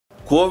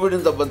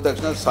ಕೋವಿಡಿಂದ ಬಂದ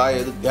ತಕ್ಷಣ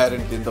ಸಾಯೋದು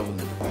ಗ್ಯಾರಂಟಿ ಅಂತ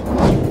ಬಂದಿದೆ.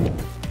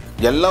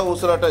 ಎಲ್ಲ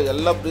ಉಸಿರಾಟ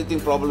ಎಲ್ಲ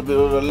ಬ್ರೀತಿಂಗ್ ಪ್ರಾಬ್ಲಮ್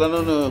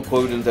ಇರೋರೆಲ್ಲನೂ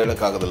ಕೋವಿಡ್ ಅಂತ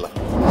ಹೇಳೋಕ್ಕಾಗೋದಿಲ್ಲ.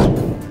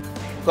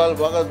 ಕಾಲು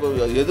ಭಾಗ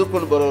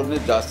ಎದುರ್ಕೊಂಡು ಬರೋರನ್ನೇ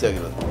ಜಾಸ್ತಿ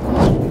ಆಗಿರೋದು.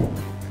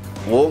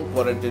 Home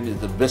quarantine is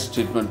the best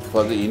treatment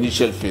for the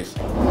initial face.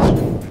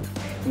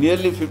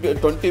 Nearly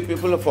 20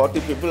 people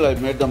 40 people I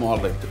made dum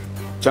all right,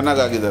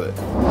 ಚೆನ್ನಾಗಾಗಿದ್ದಾರೆ.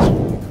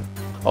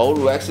 ಅವರು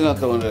ವ್ಯಾಕ್ಸಿನ್ ಅಂತ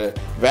ತಗೊಂಡ್ರೆ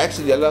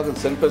ವ್ಯಾಕ್ಸಿನ್ ಎಲ್ಲ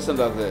 10%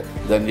 ಆದರೆ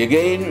then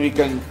again we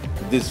can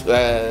this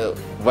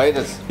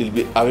virus will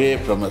be away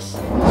from us.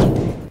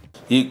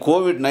 ಈ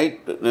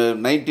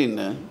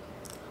COVID-19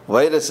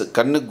 virus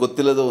ಕಣ್ಣಿಗೆ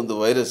ಗೊತ್ತಿಲ್ಲದ ಒಂದು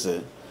virus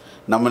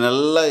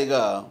ನಮ್ಮನ್ನೆಲ್ಲ ಈಗ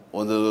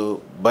ಒಂದು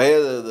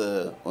ಭಯದ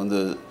ಒಂದು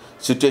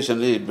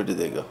ಸಿಚುವೇಷನಲ್ಲಿ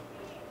ಇಟ್ಬಿಟ್ಟಿದೆ. ಈಗ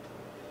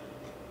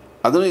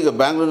ಅದನ್ನು ಈಗ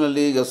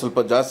ಬ್ಯಾಂಗ್ಳೂರಿನಲ್ಲಿ ಈಗ ಸ್ವಲ್ಪ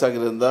ಜಾಸ್ತಿ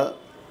ಆಗಿರೋದ್ರಿಂದ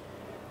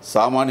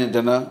ಸಾಮಾನ್ಯ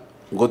ಜನ,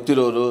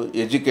 ಗೊತ್ತಿರೋರು,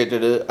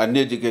 ಎಜುಕೇಟೆಡ್,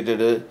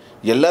 ಅನ್ಎಜುಕೇಟೆಡ್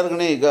ಎಲ್ಲರಿಗೂ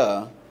ಈಗ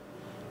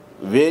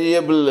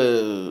ವೇರಿಯಬಲ್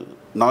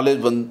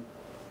ನಾಲೆಜ್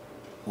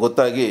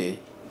ಗೊತ್ತಾಗಿ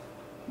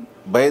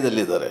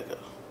ಭಯದಲ್ಲಿದ್ದಾರೆ. ಈಗ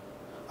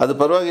ಅದು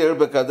ಪರವಾಗಿ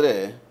ಹೇಳಬೇಕಾದ್ರೆ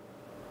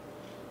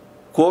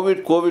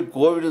ಕೋವಿಡ್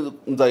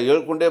ಅಂತ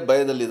ಹೇಳ್ಕೊಂಡೇ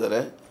ಭಯದಲ್ಲಿದ್ದಾರೆ.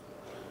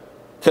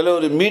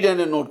 ಕೆಲವರು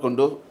ಮೀಡಿಯಾನೇ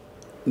ನೋಡಿಕೊಂಡು,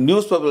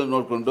 ನ್ಯೂಸ್ ಪೇಪರ್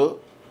ನೋಡಿಕೊಂಡು,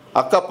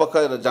 ಅಕ್ಕಪಕ್ಕ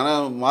ಇರೋ ಜನ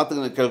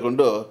ಮಾತುಗಳನ್ನ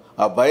ಕೇಳಿಕೊಂಡು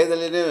ಆ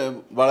ಭಯದಲ್ಲೇ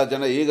ಭಾಳ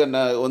ಜನ ಈಗ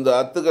ಒಂದು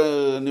 10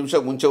 ನಿಮಿಷ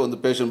ಮುಂಚೆ ಒಂದು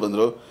ಪೇಷಂಟ್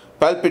ಬಂದರು,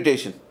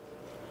 ಪ್ಯಾಲ್ಪಿಟೇಷನ್,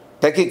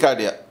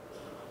 ಟೆಕಿಕಾರ್ಡಿಯಾ,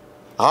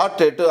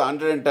 ಹಾರ್ಟ್ ರೇಟು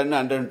 110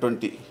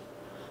 120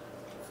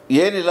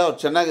 ಏನಿಲ್ಲ, ಅವ್ರು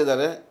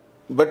ಚೆನ್ನಾಗಿದ್ದಾರೆ,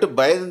 ಬಟ್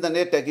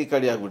ಭಯದಿಂದನೇ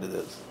ಟೆಕಿಕಾರ್ಡಿಯಾ ಆಗಿಬಿಟ್ಟಿದೆ.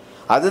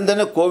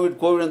 ಅದರಿಂದನೇ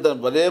ಕೋವಿಡ್ ಅಂತ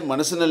ಬರೀ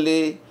ಮನಸ್ಸಿನಲ್ಲಿ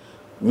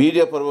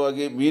ಮೀಡಿಯಾ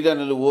ಪರವಾಗಿ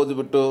ಮೀಡಿಯಾನಲ್ಲಿ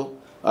ಓದಿಬಿಟ್ಟು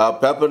ಆ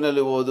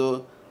ಪೇಪರ್ನಲ್ಲಿ ಓದು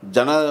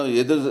ಜನ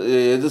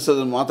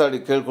ಎದುರಿಸೋದನ್ನು ಮಾತಾಡಿ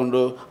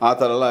ಕೇಳಿಕೊಂಡು ಆ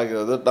ಥರ ಎಲ್ಲ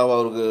ಆಗಿರೋದು. ನಾವು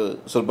ಅವ್ರಿಗೆ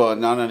ಸ್ವಲ್ಪ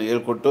ಜ್ಞಾನ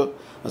ಹೇಳ್ಕೊಟ್ಟು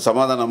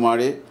ಸಮಾಧಾನ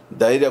ಮಾಡಿ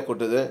ಧೈರ್ಯ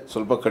ಕೊಟ್ಟಿದೆ,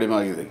 ಸ್ವಲ್ಪ ಕಡಿಮೆ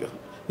ಆಗಿದೆ. ಈಗ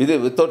ಇದು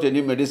without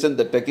any medicine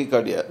the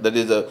tachycardia that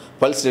is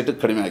pulse rate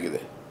ಕಡಿಮೆ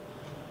ಆಗಿದೆ.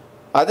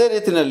 ಅದೇ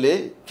ರೀತಿಯಲ್ಲಿ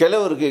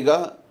ಕೆಲವ್ರಿಗೀಗ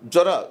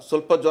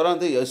ಸ್ವಲ್ಪ ಜ್ವರ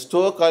ಅಂದರೆ ಎಷ್ಟೋ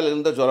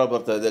ಕಾಯಿಲೆಗಳಿಂದ ಜ್ವರ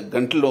ಬರ್ತಾಯಿದೆ.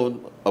 ಗಂಟಲು ನೋವು,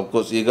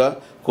 ಅಫ್ಕೋರ್ಸ್ ಈಗ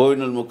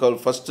ಕೋವಿಡ್ನಲ್ಲಿ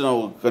ಫಸ್ಟ್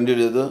ನಾವು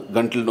ಕಂಡುಹಿಡಿಯೋದು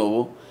ಗಂಟಲು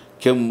ನೋವು,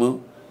 ಕೆಮ್ಮು,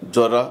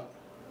 ಜ್ವರ,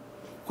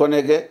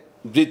 ಕೊನೆಗೆ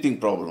ಬ್ರೀತಿಂಗ್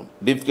ಪ್ರಾಬ್ಲಮ್,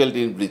 ಡಿಫಿಕಲ್ಟಿ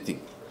ಇನ್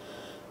ಬ್ರೀತಿಂಗ್.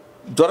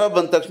 ಜ್ವರ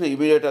ಬಂದ ತಕ್ಷಣ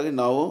ಇಮಿಡಿಯೇಟಾಗಿ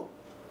ನಾವು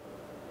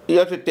you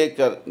have to take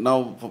care.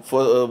 ನಾವು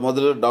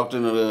ಮೊದಲು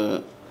ಡಾಕ್ಟ್ರನ್ನ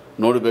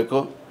ನೋಡಬೇಕು,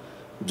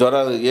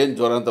 ಏನು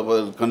ಜ್ವರ ಅಂತ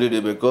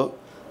ಕಂಡುಹಿಡಿಯಬೇಕು.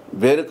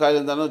 ಬೇರೆ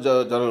ಕಾಯಿಲೆಯಿಂದನೂ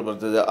ಜ್ವರ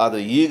ಬರ್ತಿದೆ.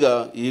 ಆದರೆ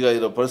ಈಗ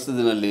ಇರೋ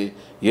ಪರಿಸ್ಥಿತಿನಲ್ಲಿ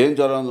ಏನು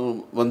ಜ್ವರ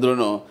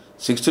ಬಂದ್ರೂ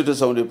 60 to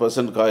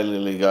 70%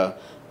 ಕಾಯಿಲೆಗಳೀಗ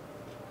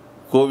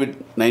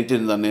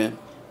COVID-19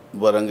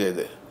 ಬರೋಂಗೆ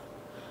ಇದೆ.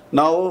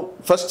 ನಾವು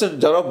ಫಸ್ಟ್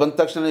ಜ್ವರ ಬಂದ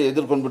ತಕ್ಷಣ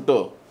ಎದುರ್ಕೊಂಡ್ಬಿಟ್ಟು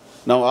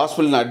ನಾವು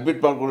ಹಾಸ್ಪಿಟಲ್ನ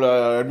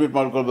ಅಡ್ಮಿಟ್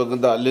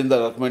ಮಾಡ್ಕೊಳ್ಬೇಕಂತ ಅಲ್ಲಿಂದ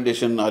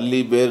ರೆಕಮೆಂಡೇಷನ್, ಅಲ್ಲಿ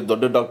ಬೇರೆ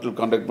ದೊಡ್ಡ ಡಾಕ್ಟ್ರ್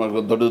ಕಾಂಟ್ಯಾಕ್ಟ್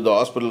ಮಾಡ್ಕೊಂಡು, ದೊಡ್ಡದು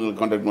ಹಾಸ್ಪಿಟಲ್ಗೆ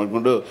ಕಾಂಟ್ಯಾಕ್ಟ್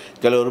ಮಾಡಿಕೊಂಡು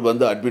ಕೆಲವರು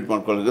ಬಂದು ಅಡ್ಮಿಟ್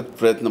ಮಾಡ್ಕೊಳ್ಳೋಕ್ಕೆ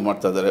ಪ್ರಯತ್ನ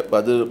ಮಾಡ್ತಾಯಿದ್ದಾರೆ.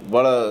 ಅದು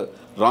ಭಾಳ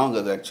ರಾಂಗ್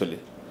ಅದು ಆ್ಯಕ್ಚುಲಿ.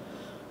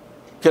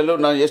 ಕೆಲವು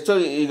ನಾನು ಎಷ್ಟೋ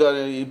ಈಗ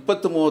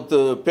 20-30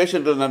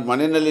 ಪೇಷಂಟ್ಗಳು ನಾನು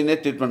ಮನೆಯಲ್ಲಿನೇ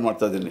ಟ್ರೀಟ್ಮೆಂಟ್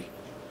ಮಾಡ್ತಾಯಿದ್ದೀನಿ.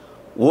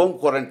 ಹೋಮ್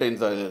ಕ್ವಾರಂಟೈನ್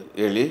ಅಂತ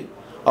ಹೇಳಿ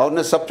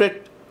ಅವ್ರನ್ನ ಸಪ್ರೇಟ್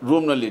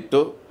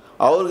ರೂಮ್ನಲ್ಲಿಟ್ಟು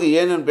ಅವ್ರಿಗೆ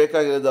ಏನೇನು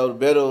ಬೇಕಾಗಿರೋದು ಅವ್ರು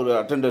ಬೇರೆಯವರು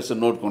ಅಟೆಂಡರ್ಸ್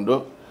ನೋಡಿಕೊಂಡು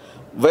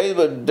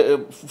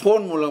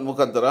ಫೋನ್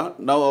ಮುಖಾಂತರ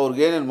ನಾವು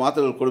ಅವ್ರಿಗೆ ಏನೇನು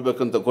ಮಾತುಗಳು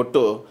ಕೊಡಬೇಕಂತ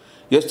ಕೊಟ್ಟು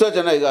ಎಷ್ಟೋ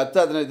ಜನ ಈಗ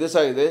 10-15 ದಿವಸ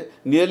ಆಗಿದೆ.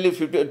 Nearly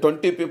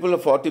 20 people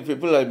 40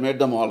 people I made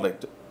dum all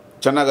right,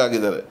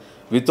 ಚೆನ್ನಾಗಾಗಿದ್ದಾರೆ.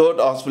 Without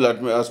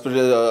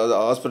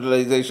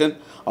hospitalisation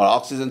R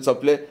oxygen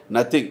supply,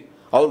 nothing.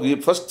 ಅವ್ರಿಗೆ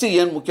ಫಸ್ಟ್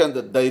ಏನು ಮುಖ್ಯ ಅಂತ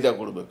ಧೈರ್ಯ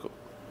ಕೊಡಬೇಕು.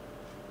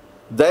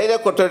 ಧೈರ್ಯ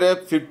ಕೊಟ್ಟರೆ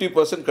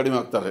 50% ಕಡಿಮೆ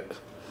ಆಗ್ತಾರೆ.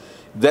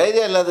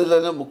 ಧೈರ್ಯ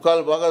ಇಲ್ಲದಿಲ್ಲ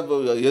ಮುಕ್ಕಾಲು ಭಾಗ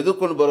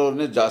ಎದುರ್ಕೊಂಡು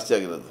ಬರೋರನ್ನೇ ಜಾಸ್ತಿ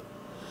ಆಗಿರೋದು.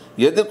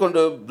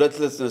 ಎದುರ್ಕೊಂಡು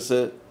ಬ್ರೆತ್ಲೆಸ್ನೆಸ್,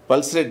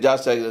 ಪಲ್ಸ್ ರೇಟ್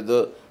ಜಾಸ್ತಿ ಆಗಿರೋದು,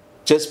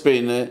 ಚೆಸ್ಟ್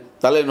ಪೇಯ್ನ್,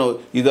 ತಲೆನೋವು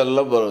ಇದೆಲ್ಲ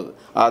ಬರೋದು.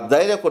 ಆ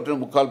ಧೈರ್ಯ ಕೊಟ್ಟರೆ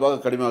ಮುಕ್ಕಾಲು ಭಾಗ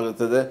ಕಡಿಮೆ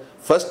ಆಗಿರ್ತದೆ.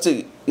 ಫಸ್ಟ್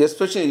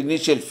ಎಸ್ಪೆಷಲಿ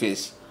ಇನಿಷಿಯಲ್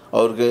ಫೇಸ್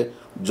ಅವ್ರಿಗೆ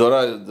ಜ್ವರ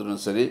ಇದ್ರೂ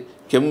ಸರಿ,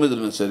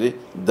 ಕೆಮ್ಮಿದ್ರೂ ಸರಿ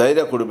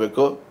ಧೈರ್ಯ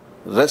ಕೊಡಬೇಕು,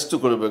 ರೆಸ್ಟ್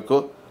ಕೊಡಬೇಕು,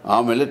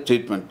 ಆಮೇಲೆ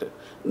ಟ್ರೀಟ್ಮೆಂಟ್.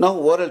 ನಾವು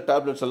ಓರಲ್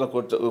ಟ್ಯಾಬ್ಲೆಟ್ಸ್ ಎಲ್ಲ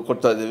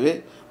ಕೊಡ್ತಾಯಿದ್ದೀವಿ.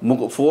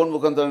 ಫೋನ್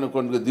ಮುಖಾಂತರ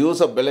ಕೊಂಡು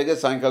ದಿವಸ ಬೆಳಗ್ಗೆ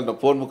ಸಾಯಂಕಾಲ ನಾವು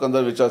ಫೋನ್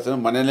ಮುಖಾಂತರ ವಿಚಾರಿಸ್ತಾರೆ.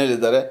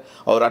 ಮನೆಯಲ್ಲಿದ್ದಾರೆ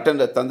ಅವ್ರ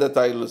ತಂದೆ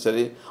ತಾಯಿಗಳು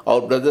ಸರಿ, ಅವ್ರ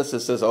ಬ್ರದರ್ಸ್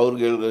ಸಿಸ್ಟರ್ಸ್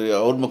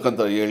ಅವ್ರ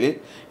ಮುಖಾಂತರ ಹೇಳಿ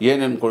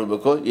ಏನೇನು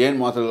ಕೊಡಬೇಕು, ಏನು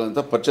ಮಾತ್ರೆಗಳಂತ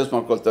ಪರ್ಚೇಸ್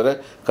ಮಾಡ್ಕೊಳ್ತಾರೆ,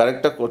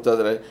 ಕರೆಕ್ಟಾಗಿ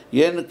ಕೊಡ್ತಾಯಿದ್ದಾರೆ.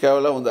 ಏನು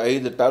ಕೇವಲ ಒಂದು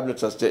 5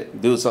 ಟ್ಯಾಬ್ಲೆಟ್ಸ್ ಅಷ್ಟೇ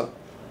ದಿವಸ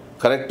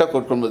ಕರೆಕ್ಟಾಗಿ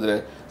ಕೊಟ್ಕೊಂಡು ಬಂದರೆ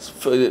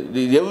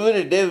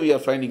every day we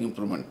are finding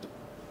improvement.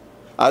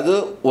 ಅದು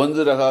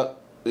ಒಂದು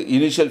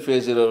ಇನಿಷಿಯಲ್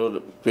ಫೇಸ್ ಇರೋ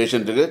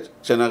ಪೇಷಂಟಿಗೆ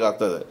ಚೆನ್ನಾಗಿ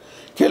ಆಗ್ತದೆ.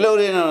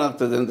 ಕೆಲವರು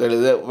ಏನೇನಾಗ್ತದೆ ಅಂತ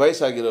ಹೇಳಿದರೆ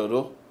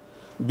ವಯಸ್ಸಾಗಿರೋರು,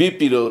 BP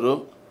ಇರೋರು,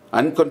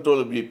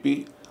 ಅನ್ಕಂಟ್ರೋಲ್ BP,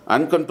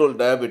 ಅನ್ಕಂಟ್ರೋಲ್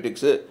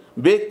ಡಯಾಬಿಟಿಕ್ಸ್,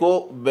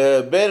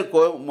 ಬೇರೆ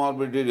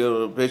ಕೋಮಾರ್ಬಿಡಿಟಿ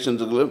ಇರೋ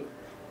ಪೇಷಂಟ್ಗಳು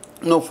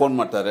ನಾವು ಫೋನ್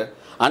ಮಾಡ್ತಾರೆ.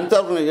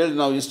 ಅಂಥವ್ರನ್ನ ಹೇಳಿ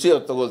ನಾವು ಹಿಸ್ಟ್ರಿ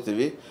ಅವ್ರು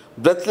ತೊಗೊಳ್ತೀವಿ.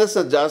 ಬ್ರೆತ್ಲೆಸ್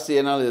ಜಾಸ್ತಿ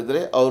ಏನಾದರೂ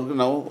ಇದ್ದರೆ ಅವ್ರಿಗೆ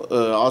ನಾವು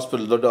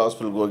ದೊಡ್ಡ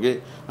ಹಾಸ್ಪಿಟ್ಲ್ಗೆ ಹೋಗಿ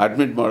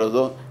ಅಡ್ಮಿಟ್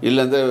ಮಾಡೋದು,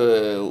 ಇಲ್ಲಾಂದರೆ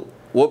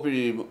OPD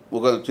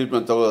ಮುಖಾಂತರ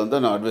ಟ್ರೀಟ್ಮೆಂಟ್ ತೊಗೊಳ್ಳೋದು ಅಂತ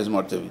ನಾವು ಅಡ್ವೈಸ್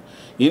ಮಾಡ್ತೀವಿ.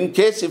 In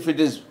case if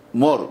it is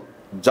more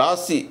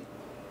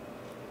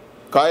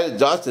ಕಾಯಿಲೆ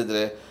ಜಾಸ್ತಿ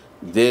ಇದ್ದರೆ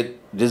they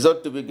deserve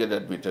to be get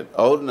admitted.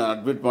 ಅವ್ರನ್ನ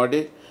ಅಡ್ಮಿಟ್ ಮಾಡಿ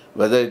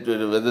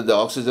ವೆದರ್ ದ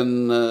ಆಕ್ಸಿಜನ್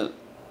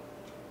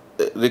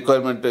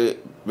ರಿಕ್ವೈರ್ಮೆಂಟ್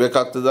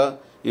ಬೇಕಾಗ್ತದ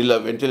ಇಲ್ಲ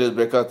ವೆಂಟಿಲೇಟರ್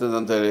ಬೇಕಾಗ್ತದೆ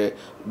ಅಂತ ಹೇಳಿ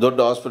ದೊಡ್ಡ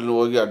ಹಾಸ್ಪಿಟಲ್ಗೆ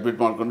ಹೋಗಿ ಅಡ್ಮಿಟ್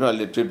ಮಾಡಿಕೊಂಡು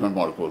ಅಲ್ಲಿ ಟ್ರೀಟ್ಮೆಂಟ್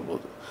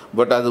ಮಾಡ್ಕೊಳ್ಬೋದು.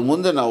 ಬಟ್ ಅದು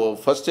ಮುಂದೆ ನಾವು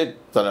ಫಸ್ಟ್ ಏಡ್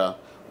ಥರ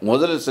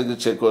ಮೊದಲ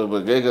ಚಿಕಿತ್ಸೆ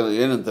ಕೊಡಬೇಕು.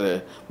 ಏನಂತಾರೆ,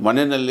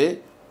 ಮನೆಯಲ್ಲಿ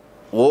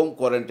home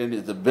quarantine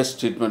is the best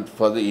treatment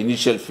for the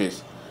initial face.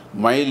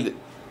 Mild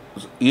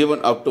even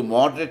up to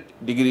moderate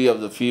degree of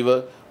the fever,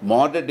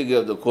 moderate degree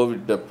of the COVID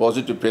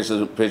positive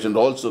patient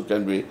also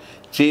can be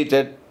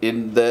treated in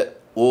their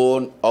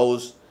own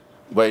house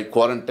by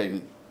quarantine.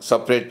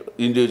 Separate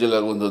individual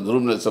ಆಗಿ ಒಂದು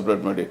ರೂಮ್ನಲ್ಲಿ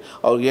separate ಮಾಡಿ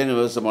ಅವ್ರಿಗೆ ಏನು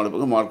ವ್ಯವಸ್ಥೆ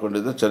ಮಾಡಬೇಕು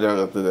ಮಾಡ್ಕೊಂಡಿದ್ದರೆ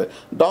ಚೆನ್ನಾಗಾಗ್ತದೆ.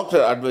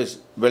 Doctor advise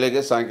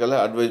ಬೆಳಗ್ಗೆ ಸಾಯಂಕಾಲ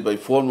advice by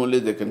phone only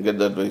they can get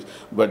the advice.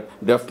 But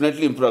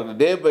definitely improve ಆಗಿದೆ.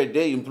 ಡೇ ಬೈ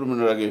ಡೇ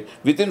ಇಂಪ್ರೂವ್ಮೆಂಟ್ ಆಗಿ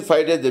within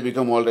 5 days they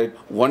become all right.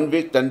 1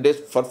 week 10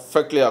 days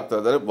perfectly ಆಗ್ತಾ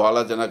ಇದ್ದಾರೆ.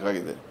 ಭಾಳ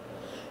ಜನಕ್ಕಾಗಿದೆ.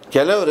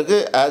 ಕೆಲವರಿಗೆ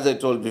ಆ್ಯಸ್ ಐ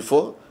ಟೋಲ್ಡ್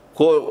ಬಿಫೋರ್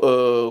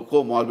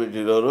ಕೋಮಾರ್ಬಿಡ್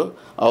ಇರೋರು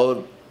ಅವ್ರು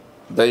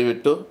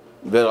ದಯವಿಟ್ಟು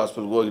ಬೇರೆ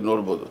ಹಾಸ್ಪಿಟ್ಲ್ಗೆ ಹೋಗಿ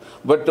ನೋಡ್ಬೋದು.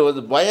 ಬಟ್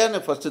ಒಂದು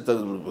ಭಯನೇ ಫಸ್ಟ್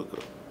ತೆಗೆದುಬಿಡ್ಬೇಕು.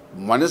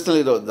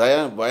 ಮನಸ್ಸಲ್ಲಿರೋ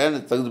ಭಯನ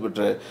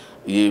ತೆಗೆದುಬಿಟ್ರೆ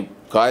ಈ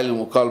ಕಾಯಿಲೆ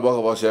ಮುಕ್ಕಾಲು ಭಾಗ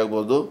ವಾಸಿ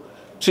ಆಗ್ಬೋದು.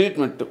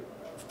 ಟ್ರೀಟ್ಮೆಂಟ್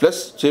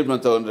ಪ್ಲಸ್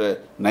ಟ್ರೀಟ್ಮೆಂಟ್ ತೊಗೊಂಡ್ರೆ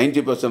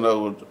 90%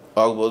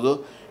 ಆಗ್ಬೋದು.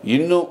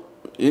 ಇನ್ನೂ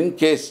ಇನ್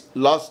ಕೇಸ್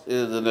ಲಾಸ್ಟ್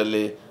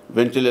ಇದರಲ್ಲಿ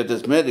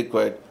ವೆಂಟಿಲೇಟರ್ಸ್ ಮೇ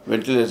ರಿಕ್ವೈರ್ಡ್,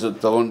 ವೆಂಟಿಲೇಟರ್ಸ್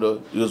ತೊಗೊಂಡು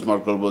ಯೂಸ್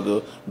ಮಾಡ್ಕೊಳ್ಬೋದು.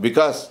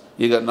 ಬಿಕಾಸ್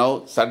ಈಗ ನಾವು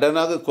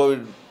ಸಡನ್ನಾಗಿ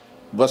ಕೋವಿಡ್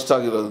ಬಸ್ಟ್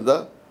ಆಗಿರೋದ್ರಿಂದ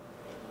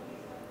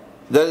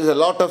there is a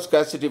lot of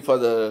scarcity for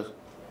the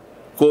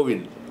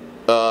COVID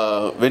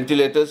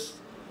ventilators,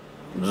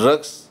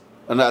 drugs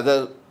and other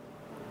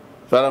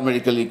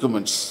paramedical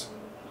equipments.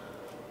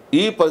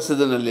 ಈ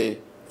ಪರಿಸ್ಥಿತಿಯಲ್ಲಿ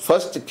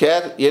ಫಸ್ಟ್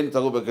ಕೇರ್ ಏನು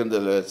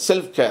ತಗೋಬೇಕಂದ್ರೆ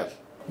self care.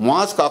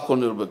 Mask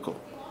ಹಾಕ್ಕೊಂಡಿರಬೇಕು.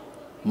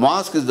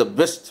 Mask is the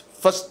best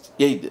first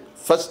aid,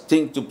 first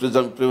thing to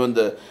prevent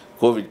the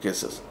Covid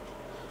cases.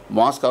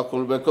 Mask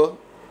ಹಾಕ್ಕೊಳ್ಬೇಕು,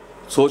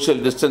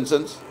 social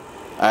ಡಿಸ್ಟೆನ್ಸನ್ಸ್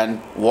and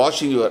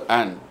washing your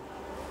hand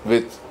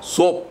with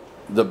soap.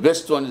 The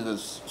best one is the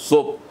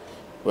soap.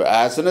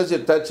 As soon as you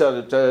touch or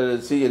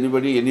see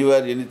anybody,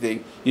 anywhere, anything,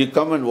 you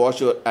come and wash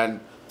your hand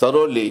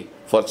thoroughly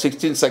for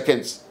 16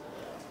 seconds.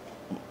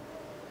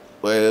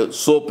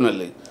 Soap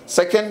nalli.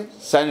 Second,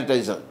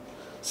 sanitizer.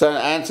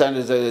 Hand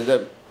sanitizer.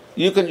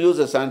 You can use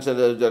a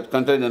sanitizer that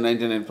contains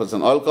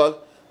 99% alcohol.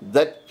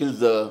 That kills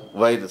the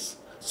virus.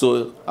 So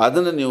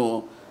adanna ನೀವು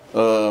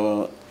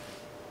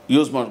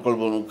use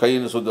ಮಾಡ್ಕೊಳ್ಬೋದು.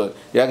 ಕೈಯನ್ನು ಶುದ್ಧ,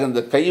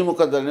 ಯಾಕಂದರೆ ಕೈ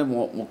ಮುಖಾಂತರನೇ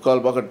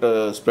ಮುಕ್ಕಾಲು ಭಾಗ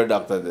spread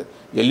ಆಗ್ತಾಯಿದೆ.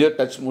 ಎಲ್ಲಿಯೋ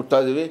ಟಚ್ ಮುಟ್ತಾ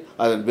ಇದ್ದೀವಿ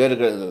ಅದನ್ನು ಬೇರೆ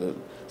ಕಡೆ,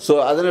 ಸೊ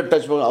ಅದನ್ನು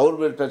ಟಚ್ ಮಾಡಿ ಅವ್ರು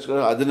ಬೇರೆ ಟಚ್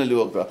ಮಾಡಿ ಅದನ್ನಲ್ಲಿ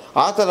ಹೋಗ್ತಾರೆ.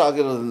 ಆ ಥರ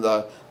ಆಗಿರೋದ್ರಿಂದ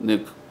ನೀವು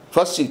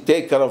first you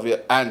take care of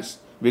your hands.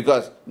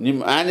 Because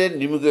ನಿಮ್ಮ ಹ್ಯಾಂಡೇ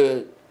ನಿಮಗೆ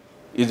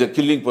ಈಸ್ ಅ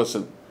ಕಿಲ್ಲಿಂಗ್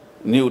ಪರ್ಸನ್.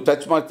 ನೀವು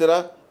ಟಚ್ ಮಾಡ್ತೀರಾ,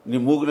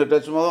 ನೀವು ಮೂಗನ್ನ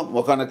ಟಚ್ ಮಾಡೋ,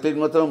 ಮುಖನ ಕ್ಲೀನ್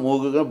ಮಾಡ್ತೀರಾ,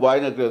 ಮೂಗಿನ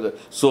ಬಾಯಿನ clean.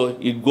 So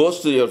it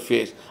goes to your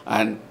face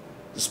and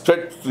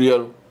spread to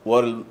your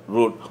oral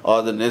route or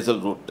the nasal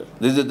route.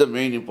 This is the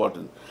main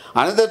important.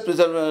 Another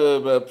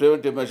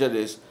preventive measure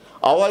is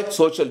avoid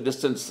social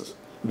distances,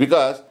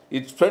 because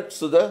it spreads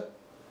to the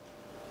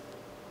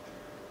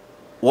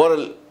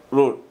oral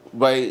route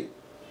by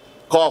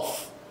cough.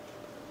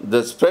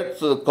 The spread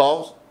to the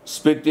cough,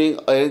 spitting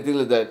or anything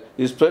like that,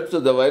 it spreads to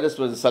the virus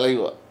by the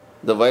saliva.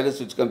 The virus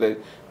which contains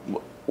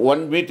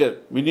 1 meter,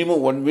 minimum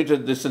 1 meter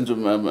distance.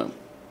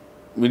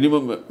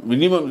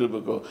 Minimum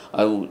ಇರಬೇಕು.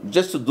 ಅದು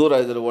just ದೂರ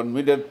ಇದ್ದರೆ 1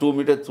 meter 2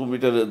 meter 2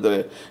 meter ಇದ್ದರೆ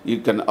you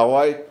can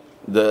avoid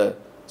the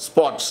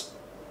spots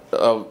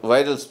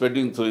viral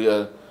spreading through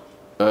your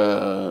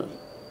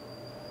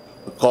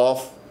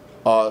cough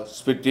or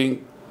spitting,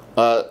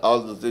 all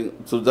the things.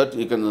 So that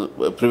you can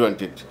prevent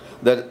it.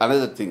 That's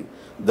another thing.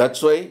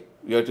 That's why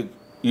you have to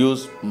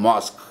use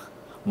mask.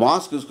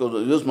 Mask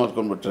use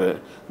ಮಾಡ್ಕೊಂಡ್ಬಿಟ್ರೆ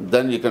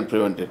then you can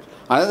prevent it.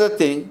 Another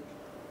thing,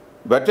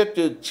 better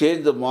to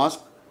change the mask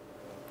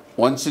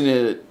once in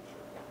a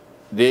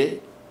day.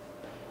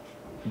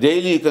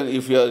 Daily you can,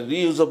 if you are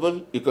reusable,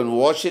 you can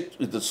wash it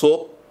with the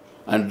soap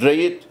and dry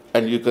it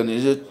and you can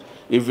use it.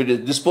 If it is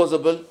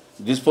disposable,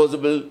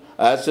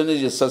 as soon as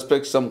you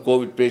suspect some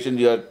COVID patient,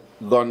 you are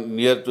gone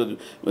near to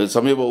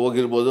ಸಮೀಪ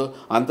ಹೋಗಿರ್ಬೋದು,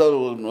 ಅಂಥವ್ರು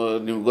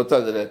ನಿಮ್ಗೆ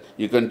ಗೊತ್ತಾದರೆ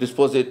you can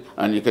dispose it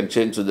and you can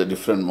change to the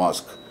different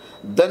mask.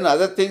 Then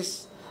other things,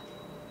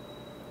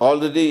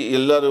 already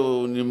ಎಲ್ಲರೂ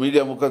ನಿಮ್ಮ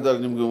media ಮುಖಾಂತರ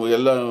ನಿಮಗೆ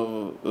ಎಲ್ಲ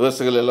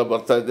ವ್ಯವಸ್ಥೆಗಳೆಲ್ಲ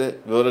ಬರ್ತಾಯಿದೆ,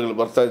 ವಿವರಗಳು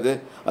ಬರ್ತಾಯಿದೆ,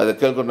 ಅದು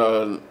ಕೇಳ್ಕೊಂಡು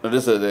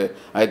ನಡೆಸಿದೆ.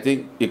 I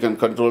think you can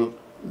control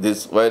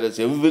this virus.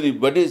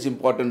 Everybody is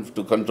important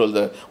to control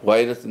the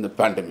virus in the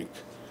pandemic.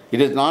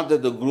 It is not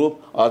that the group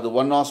or the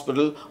one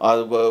hospital or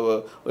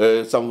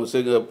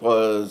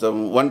some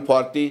one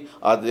party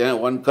or the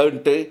one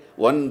country,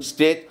 one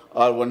state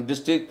or one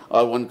district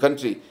or one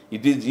country.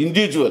 It is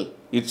individual.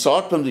 It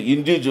starts from the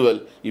individual.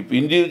 If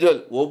individual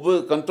ಒಬ್ಬರು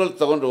control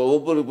ತಗೊಂಡ್ರು,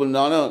 ಒಬ್ಬರು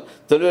ನಾನು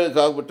ತಿಳುವಳಿಕೆ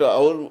ಆಗ್ಬಿಟ್ಟು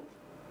ಅವರು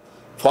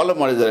follow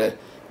ಮಾಡಿದರೆ,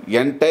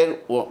 entire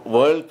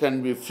world can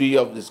be free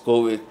of this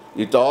Covid.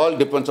 It all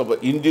depends on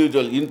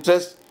individual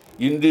interest,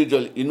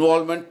 individual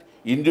involvement,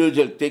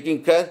 individual taking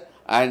care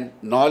and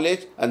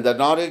knowledge, and the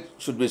knowledge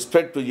should be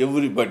spread to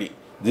everybody.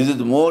 This is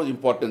the more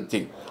important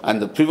thing. And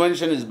the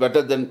prevention is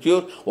better than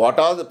cure. What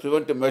are the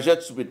preventive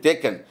measures to be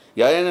taken?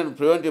 ಏನೇನು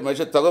preventive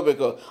measure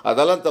ತಗೋಬೇಕು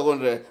ಅದೆಲ್ಲ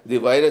ತಗೊಂಡ್ರೆ the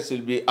virus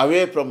will be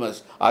away from us.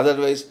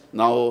 Otherwise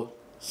ನಾವು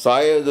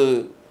ಸಾಯೋದು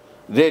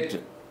rate,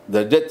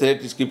 the death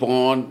rate is keep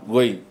on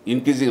going,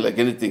 increasing like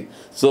anything.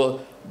 So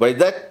by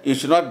that you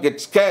should not get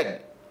scared.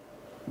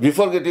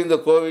 Before getting the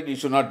COVID you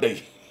should not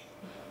die.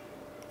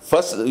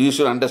 first you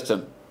should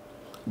understand.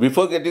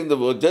 Before getting the,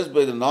 just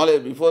by the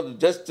knowledge, before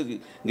just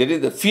getting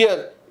the fear,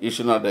 you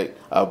should not die.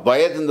 ಆ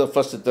ಭಯದಿಂದ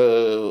first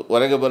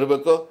ಹೊರಗೆ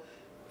ಬರಬೇಕು,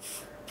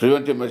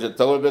 preventive measure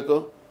ತಗೊಳ್ಬೇಕು.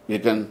 You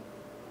can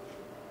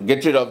get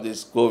rid of this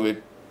COVID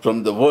from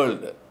the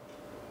world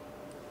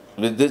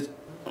with this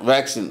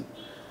vaccine.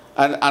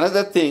 And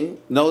another thing,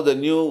 now the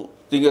new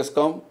thing has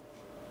come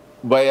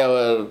by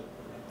our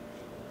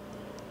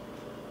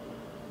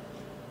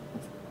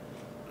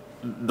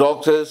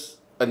doctors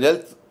and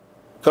health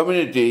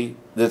community,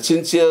 the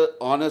sincere,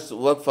 honest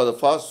work for the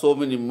past so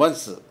many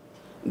months,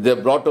 they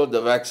brought out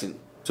the vaccine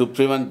to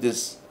prevent this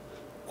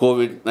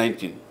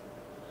COVID-19.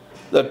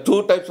 There are two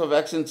types of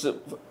vaccines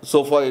so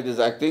far it is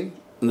acting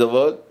in the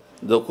world,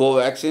 the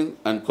Covaxin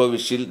and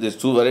Covishield, these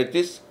two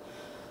varieties.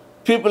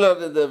 People are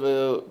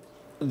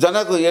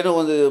ಜನಕ್ಕೂ ಏನೋ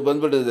ಒಂದು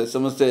ಬಂದ್ಬಿಟ್ಟಿದೆ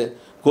ಸಮಸ್ಯೆ.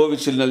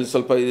 ಕೋವಿಶೀಲ್ಡ್ನಲ್ಲಿ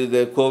ಸ್ವಲ್ಪ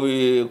ಇದಿದೆ,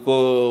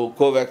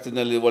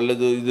 ಕೋವ್ಯಾಕ್ಸಿನಲ್ಲಿ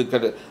ಒಳ್ಳೆಯದು ಇದು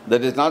ಕಡೆ.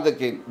 That is not the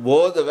case.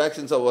 Both the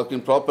vaccines are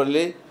working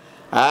properly.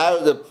 Have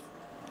the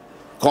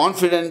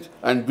confident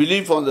and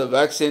belief on the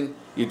vaccine,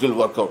 it will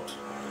workout.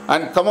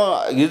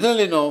 And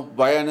ಇದರಲ್ಲಿ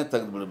ಭಯನೇ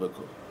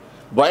ತೆಗೆದುಬಿಡಬೇಕು.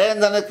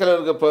 ಭಯದಿಂದನೇ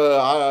ಕೆಲವ್ರಿಗೆ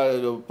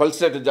ಪಲ್ಸ್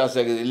ರೇಟ್ ಜಾಸ್ತಿ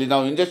ಆಗಿದೆ. ಇಲ್ಲಿ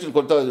ನಾವು ಇಂಜೆಕ್ಷನ್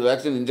ಕೊಡ್ತಾ ಇದ್ದೀವಿ,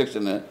 ವ್ಯಾಕ್ಸಿನ್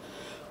ಇಂಜೆಕ್ಷನ್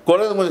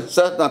ಕೊಡೋದು ಮುಂಚೆ,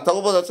 ಸರ್ ನಾನು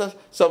ತೊಗೋಬೋದಾ ಸರ್,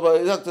 ಸ್ವಲ್ಪ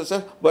ಇದಾಗ್ತದೆ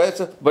ಸರ್, ಭಯ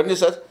ಸರ್, ಬನ್ನಿ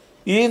ಸರ್,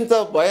 ಇಂಥ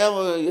ಭಯ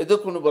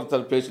ಎದುರ್ಕೊಂಡು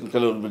ಬರ್ತಾರೆ ಪೇಷಂಟ್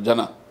ಕೆಲವರು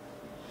ಜನ.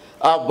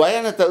 ಆ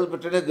ಭಯನ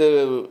ತೆಗೆದುಬಿಟ್ರೆ they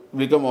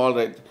become all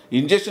right.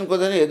 Injection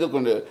ಕೊಡೋದೇ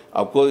ಎದುರ್ಕೊಂಡು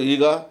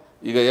ಈಗ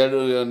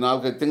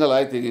 2-4 ತಿಂಗಳು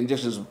ಆಯ್ತು ಈಗ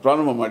ಇಂಜೆಕ್ಷನ್ಸ್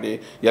ಪ್ರಾರಂಭ ಮಾಡಿ.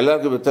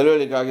 ಎಲ್ಲರಿಗೂ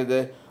ತಿಳುವಳಿಕೆ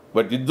ಆಗಿದೆ.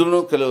 ಬಟ್ ಇದ್ರೂ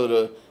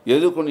ಕೆಲವರು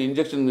ಎದುರ್ಕೊಂಡು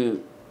ಇಂಜೆಕ್ಷನ್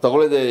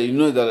ತಗೊಳ್ಳೋದೇ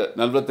ಇನ್ನೂ ಇದ್ದಾರೆ.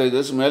 45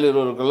 ವರ್ಷ ಮೇಲೆ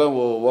ಇರೋರಿಗೆಲ್ಲ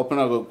ಓಪನ್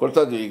ಆಗಿ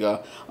ಕೊಡ್ತಾಯಿದ್ವಿ. ಈಗ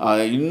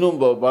ಇನ್ನೂ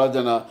ಭಾಳ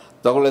ಜನ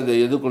ತಗೊಳ್ಳೋದೇ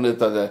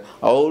ಎದುರ್ಕೊಂಡಿರ್ತಾರೆ.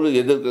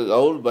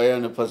 ಅವ್ರ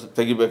ಭಯನ ಫಸ್ಟ್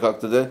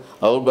ತೆಗಿಬೇಕಾಗ್ತದೆ.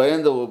 ಅವ್ರ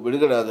ಭಯದಿಂದ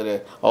ಬಿಡುಗಡೆ ಆದರೆ,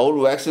 ಅವ್ರು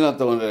ವ್ಯಾಕ್ಸಿನ್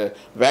ತೊಗೊಂಡ್ರೆ,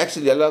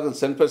 ವ್ಯಾಕ್ಸಿನ್ ಎಲ್ಲ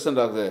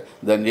 100% ಆದರೆ,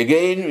 then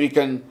again we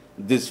can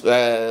this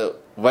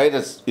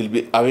virus will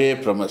be away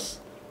from us.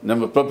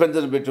 ನಮ್ಮ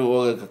ಪ್ರಪಂಚದ ಬಿಟ್ಟು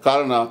ಹೋಗೋಕ್ಕೆ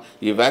ಕಾರಣ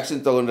ಈ ವ್ಯಾಕ್ಸಿನ್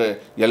ತೊಗೊಂಡ್ರೆ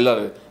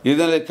ಎಲ್ಲರೂ.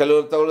 ಇದರಲ್ಲಿ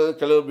ಕೆಲವರು ತಗೊಳ್ಳೋದು,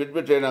 ಕೆಲವರು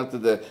ಬಿಟ್ಬಿಟ್ರೆ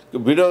ಏನಾಗ್ತದೆ,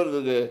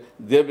 ಬಿಡೋರಿಗೆ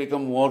they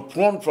become more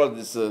prone for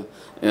this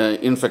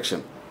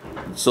infection.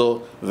 So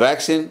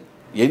vaccine,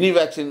 any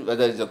vaccine,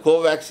 weather is a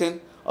Covaxin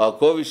R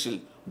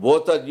Covishield,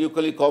 both are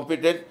equally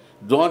competent.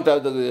 Don't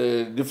have the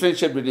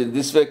differentiate between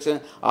this vaccine,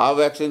 ಆ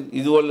ವ್ಯಾಕ್ಸಿನ್,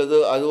 ಇದು ಒಳ್ಳೆಯದು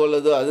ಅದು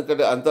ಒಳ್ಳೆಯದು ಅದು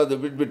ಕಡೆ ಅಂಥದ್ದು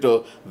ಬಿಟ್ಬಿಟ್ಟು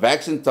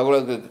vaccine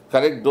ತಗೊಳ್ಳೋಕ್ಕೆ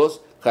correct dose,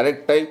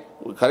 correct time,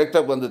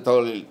 ಕರೆಕ್ಟಾಗಿ ಬಂದು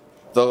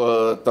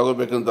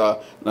ತಗೋಬೇಕಂತ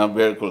ನಾನು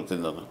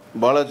ಬೇಡ್ಕೊಳ್ತೀನಿ. ನಾನು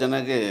ಭಾಳ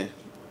ಜನಕ್ಕೆ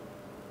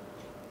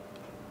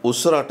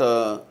ಉಸಿರಾಟ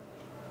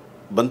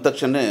ಬಂದ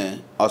ತಕ್ಷಣ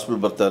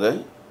ಹಾಸ್ಪಿಟಲ್ ಬರ್ತಾರೆ.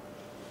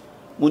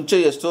 ಮುಂಚೆ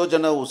ಎಷ್ಟೋ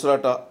ಜನ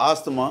ಉಸಿರಾಟ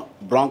asthma,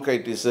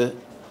 bronchitis,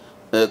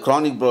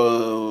 chronic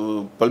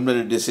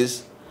pulmonary disease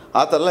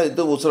ಆ ಥರ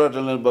ಇದ್ದು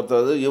ಉಸಿರಾಟದಲ್ಲಿ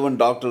ಬರ್ತಾಯಿದ್ರು. ಈವನ್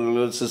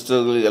ಡಾಕ್ಟರ್ಗಳು,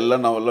 ಸಿಸ್ಟರ್ಗಳು ಎಲ್ಲ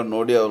ನಾವೆಲ್ಲ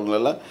ನೋಡಿ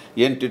ಅವ್ರಿಗೆಲ್ಲ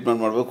ಏನು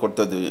ಟ್ರೀಟ್ಮೆಂಟ್ ಮಾಡಬೇಕು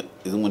ಕೊಡ್ತಾಯಿದ್ವಿ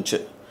ಇದು ಮುಂಚೆ.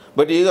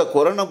 ಬಟ್ ಈಗ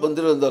ಕೊರೋನಾ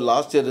ಬಂದಿರೋದ್ರಿಂದ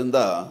ಲಾಸ್ಟ್ ಇಯರಿಂದ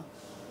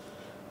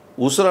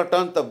ಉಸಿರಾಟ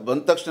ಅಂತ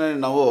ಬಂದ ತಕ್ಷಣ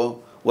ನಾವು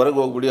ಹೊರಗೆ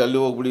ಹೋಗ್ಬಿಡಿ, ಅಲ್ಲಿ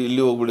ಹೋಗ್ಬಿಡಿ,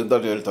 ಇಲ್ಲಿ ಹೋಗ್ಬಿಡಿ ಅಂತ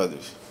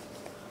ಹೇಳ್ತಾಯಿದ್ವಿ.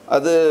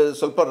 ಅದು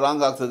ಸ್ವಲ್ಪ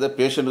ರಾಂಗ್ ಆಗ್ತದೆ,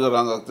 ಪೇಷಂಟ್ಗೆ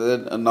ರಾಂಗ್ ಆಗ್ತದೆ.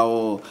 ನಾವು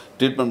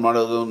ಟ್ರೀಟ್ಮೆಂಟ್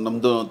ಮಾಡೋದು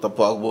ನಮ್ಮದು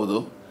ತಪ್ಪು ಆಗ್ಬೋದು.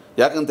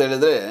 ಯಾಕಂತ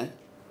ಹೇಳಿದರೆ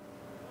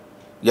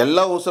ಎಲ್ಲ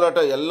ಉಸಿರಾಟ,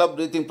 ಎಲ್ಲ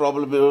ಬ್ರೀತಿಂಗ್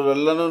ಪ್ರಾಬ್ಲಮ್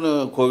ಇರೋರೆಲ್ಲನೂ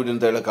ಕೋವಿಡ್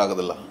ಅಂತ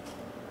ಹೇಳೋಕ್ಕಾಗೋದಿಲ್ಲ.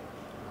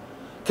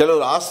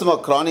 ಕೆಲವರು ಆಸ್ತಮಾ,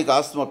 ಕ್ರಾನಿಕ್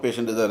ಆಸ್ತಮಾ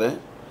ಪೇಷಂಟ್ ಇದ್ದಾರೆ,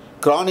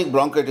 ಕ್ರಾನಿಕ್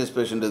ಬ್ರಾಂಕೈಟಿಸ್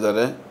ಪೇಷಂಟ್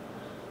ಇದ್ದಾರೆ,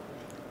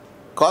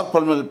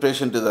 ಕಾರ್ಪಲ್ಮನರಿ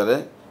ಪೇಷಂಟ್ ಇದ್ದಾರೆ.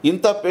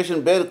 ಇಂಥ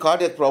ಪೇಷಂಟ್ ಬೇರೆ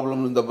ಕಾರ್ಡಿಯಕ್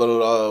ಪ್ರಾಬ್ಲಮ್ನಿಂದ ಬರೋ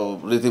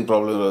ಬ್ರೀತಿಂಗ್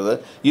ಪ್ರಾಬ್ಲಮ್ ಇರೋದೆ.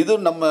 ಇದು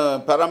ನಮ್ಮ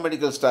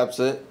ಪ್ಯಾರಾಮೆಡಿಕಲ್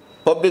ಸ್ಟಾಫ್ಸ್,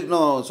 ಪಬ್ಲಿಕ್ನೂ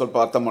ಸ್ವಲ್ಪ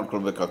ಅರ್ಥ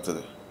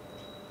ಮಾಡ್ಕೊಳ್ಬೇಕಾಗ್ತದೆ.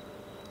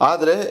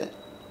 ಆದರೆ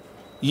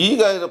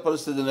ಈಗ ಇರೋ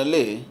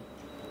ಪರಿಸ್ಥಿತಿನಲ್ಲಿ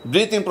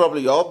ಬ್ರೀತಿಂಗ್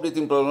ಪ್ರಾಬ್ಲಮ್, ಯಾವ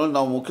ಬ್ರೀತಿಂಗ್ ಪ್ರಾಬ್ಲಮ್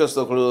ನಾವು ಮುಖ್ಯಸ್ಥ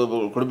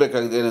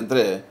ಕೊಡಬೇಕಾಗಿದೆ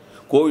ಏನಂದರೆ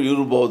ಕೋವಿಡ್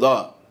ಇರ್ಬೋದಾ.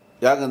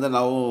 ಯಾಕಂದರೆ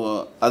ನಾವು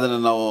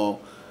ಅದನ್ನು ನಾವು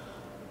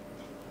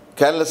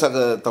ಕೇರ್ಲೆಸ್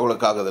ಆಗಿ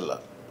ತಗೊಳ್ಳೋಕ್ಕಾಗೋದಿಲ್ಲ.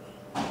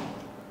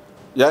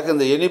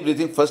 ಯಾಕಂದರೆ any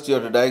breathing first you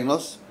have to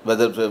diagnose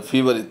weather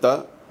fever ಇತ್ತಾ,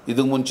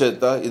 ಇದು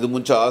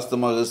ಮುಂಚೆ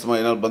ಆಸ್ತಮಾ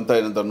ಏನಾದ್ರು ಬಂತ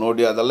ಏನಂತ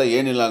ನೋಡಿ. ಅದೆಲ್ಲ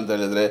ಏನಿಲ್ಲ ಅಂತ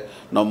ಹೇಳಿದರೆ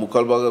ನಾವು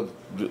ಮುಕ್ಕಾಲು ಭಾಗ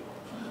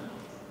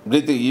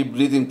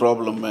ಬ್ರೀತಿಂಗ್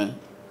ಪ್ರಾಬ್ಲಮ್ಮೆ,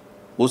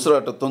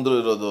 ಉಸಿರಾಟ ತೊಂದರೆ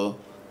ಇರೋದು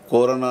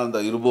ಕೊರೋನಾ ಅಂತ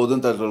ಇರ್ಬೋದು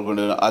ಅಂತ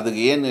ತಿಳ್ಕೊಂಡಿರೋ.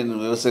 ಅದಕ್ಕೆ ಏನೇನು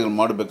ವ್ಯವಸ್ಥೆಗಳು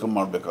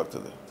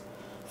ಮಾಡಬೇಕಾಗ್ತದೆ.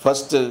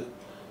 ಫಸ್ಟ್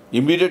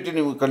ಇಮಿಡಿಯೇಟ್ಲಿ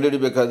ನೀವು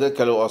ಕಂಡುಹಿಡಬೇಕಾದ್ರೆ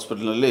ಕೆಲವು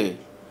ಹಾಸ್ಪಿಟಲ್ನಲ್ಲಿ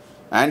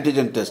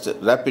ಆ್ಯಂಟಿಜೆನ್ ಟೆಸ್ಟ್,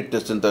 ರ್ಯಾಪಿಡ್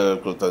ಟೆಸ್ಟ್ ಅಂತ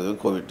ಹೇಳ್ಕೊಳ್ತಾ ಇದ್ವಿ,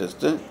 ಕೋವಿಡ್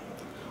ಟೆಸ್ಟ್.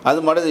 ಅದು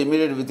ಮಾಡಿದ್ರೆ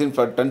ಇಮಿಡಿಯೇಟ್ ವಿತಿನ್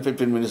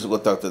 10-15 ಮಿನಿಟ್ಸ್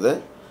ಗೊತ್ತಾಗ್ತದೆ.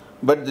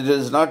 But it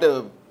is not A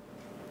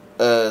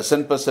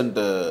 100%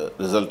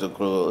 result.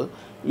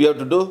 We have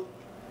to do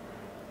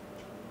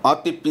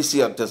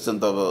RT-PCR test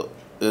ಅಂತ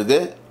ಇದೆ.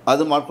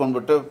 ಅದು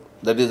ಮಾಡ್ಕೊಂಡ್ಬಿಟ್ಟು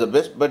that is the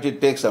best, but it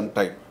take some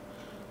time.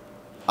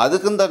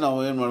 ಅದಕ್ಕಿಂತ ನಾವು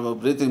ಏನು ಮಾಡಬೇಕು,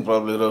 ಬ್ರೀತಿಂಗ್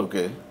ಪ್ರಾಬ್ಲಮ್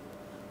ಇರೋರಿಗೆ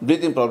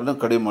ಬ್ರೀತಿಂಗ್ ಪ್ರಾಬ್ಲಮ್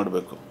ಕಡಿಮೆ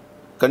ಮಾಡಬೇಕು,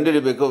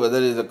 ಕಂಡುಹಿಡಿಬೇಕು.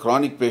 Weather is a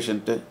chronic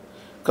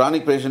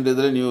patient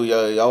ಇದ್ದರೆ ನೀವು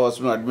ಯಾವ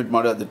ಹಾಸ್ಪಿಟಲ್ ಅಡ್ಮಿಟ್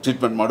ಮಾಡಿ ಅದು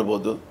ಟ್ರೀಟ್ಮೆಂಟ್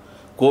ಮಾಡ್ಬೋದು.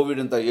 ಕೋವಿಡ್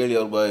ಅಂತ ಹೇಳಿ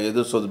ಅವ್ರು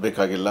ಎದುರಿಸೋದು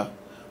ಬೇಕಾಗಿಲ್ಲ.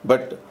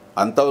 ಬಟ್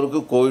ಅಂಥವ್ರಿಗೂ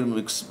ಕೋವಿಡ್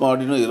ಮಿಕ್ಸ್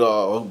ಮಾಡಿನೂ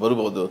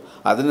ಬರ್ಬೋದು.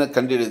 ಅದನ್ನು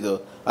ಕಂಡುಹಿಡಿದು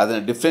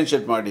ಅದನ್ನು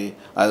ಡಿಫ್ರೆನ್ಷಿಯೇಟ್ ಮಾಡಿ,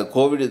 ಅದು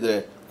ಕೋವಿಡ್ ಇದ್ದರೆ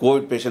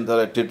ಕೋವಿಡ್ ಪೇಷಂಟ್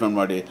ಥರ ಟ್ರೀಟ್ಮೆಂಟ್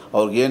ಮಾಡಿ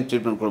ಅವ್ರಿಗೇನು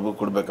ಟ್ರೀಟ್ಮೆಂಟ್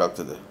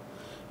ಕೊಡಬೇಕಾಗ್ತದೆ.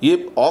 ಈ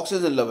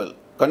ಆಕ್ಸಿಜನ್ ಲೆವೆಲ್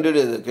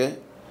ಕಂಡುಹಿಡಿಯೋದಕ್ಕೆ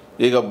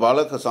ಈಗ ಭಾಳ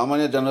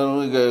ಸಾಮಾನ್ಯ ಜನರು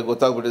ಈಗ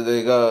ಗೊತ್ತಾಗ್ಬಿಟ್ಟಿದೆ.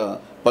 ಈಗ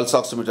pulse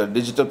oximeter,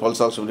 digital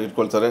pulse oximeter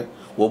ಇಟ್ಕೊಳ್ತಾರೆ.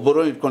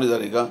 ಒಬ್ಬರು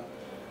ಇಟ್ಕೊಂಡಿದ್ದಾರೆ ಈಗ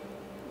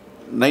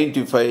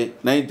 95,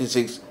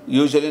 96,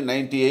 usually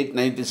 98,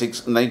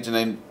 96,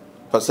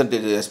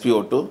 99%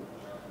 SpO2,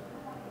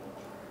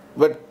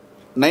 but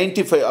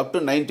 95 up to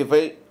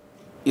 95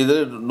 ಇದ್ರೆ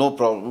ನೋ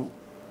ಪ್ರಾಬ್ಲಮ್.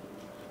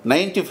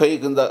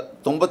 95ಗಿಂತ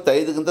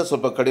 95ಗಿಂತ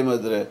ಸ್ವಲ್ಪ ಕಡಿಮೆ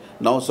ಇದ್ದರೆ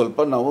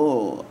ನಾವು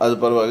ಅದ್ರ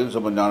ಪರವಾಗಿ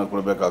ಸ್ವಲ್ಪ ಜ್ಞಾನ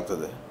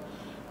ಕೊಡಬೇಕಾಗ್ತದೆ.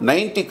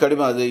 90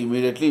 ಕಡಿಮೆ ಆದರೆ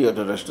immediately you have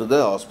to rest the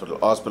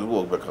ಹಾಸ್ಪಿಟಲ್ಗೆ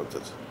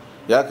ಹೋಗಬೇಕಾಗ್ತದೆ.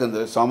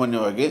 ಯಾಕಂದರೆ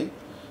ಸಾಮಾನ್ಯವಾಗಿ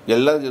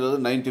ಎಲ್ಲರಿಗಿರೋದು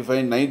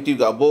 95,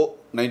 90 ಅಬೋವ್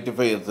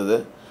 95 ಇರ್ತದೆ.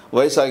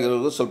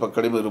 ವಯಸ್ಸಾಗಿರೋರಿಗೂ ಸ್ವಲ್ಪ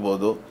ಕಡಿಮೆ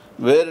ಇರ್ಬೋದು,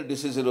 ಬೇರೆ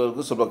ಡಿಸೀಸ್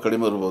ಇರೋರಿಗೂ ಸ್ವಲ್ಪ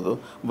ಕಡಿಮೆ ಇರ್ಬೋದು.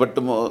 ಬಟ್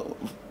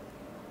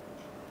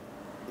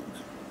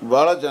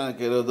ಭಾಳ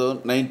ಜನಕ್ಕೆ ಇರೋದು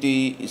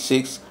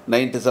 96,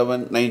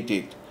 97,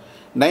 98,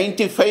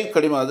 95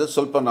 ಕಡಿಮೆ ಆದರೆ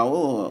ಸ್ವಲ್ಪ ನಾವು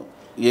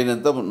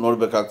ಏನಂತ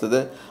ನೋಡಬೇಕಾಗ್ತದೆ.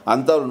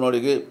 ಅಂಥವ್ರು ನೋಡಿ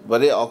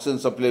ಬರೀ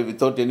oxygen supply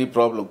without any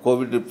problem,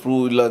 Covid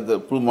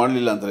prove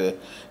ಮಾಡಲಿಲ್ಲ ಅಂದರೆ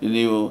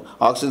ನೀವು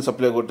ಆಕ್ಸಿಜನ್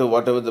ಸಪ್ಲೈ ಕೊಟ್ಟು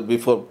what ever the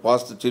before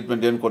past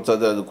treatment ಏನು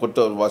ಕೊಡ್ತಾಯಿದೆ ಅದು ಕೊಟ್ಟು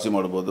ಅವ್ರು ವಾಸಿ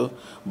ಮಾಡ್ಬೋದು.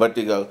 ಬಟ್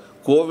ಈಗ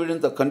ಕೋವಿಡ್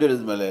ಅಂತ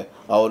ಕಂಡುಹಿಡಿದ ಮೇಲೆ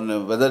ಅವ್ರನ್ನ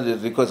ವೆದರ್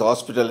ರಿಕ್ವೆಸ್ಟ್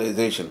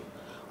ಹಾಸ್ಪಿಟಲೈಸೇಷನ್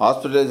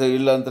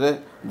ಇಲ್ಲ ಅಂದರೆ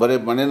ಬರೀ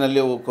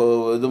ಮನೆಯಲ್ಲಿ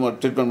ಇದು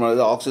ಟ್ರೀಟ್ಮೆಂಟ್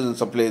ಮಾಡಿದ್ರೆ ಆಕ್ಸಿಜನ್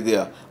ಸಪ್ಲೈ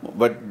ಇದೆಯಾ,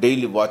 ಬಟ್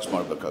ಡೈಲಿ ವಾಚ್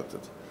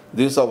ಮಾಡಬೇಕಾಗ್ತದೆ.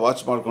 ದಿವಸ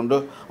ವಾಚ್ ಮಾಡಿಕೊಂಡು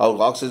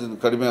ಅವ್ರಿಗೆ ಆಕ್ಸಿಜನ್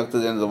ಕಡಿಮೆ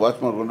ಆಗ್ತದೆ ಅನ್ನೋದು ವಾಚ್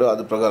ಮಾಡಿಕೊಂಡು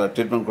ಅದ್ರ ಪ್ರಕಾರ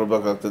ಟ್ರೀಟ್ಮೆಂಟ್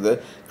ಕೊಡಬೇಕಾಗ್ತದೆ.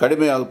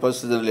 ಕಡಿಮೆ ಆಗೋ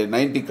ಪರಿಸ್ಥಿತಿಯಲ್ಲಿ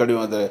 90 ಕಡಿಮೆ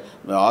ಆದರೆ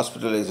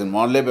ಹಾಸ್ಪಿಟಲೈಸೇಷನ್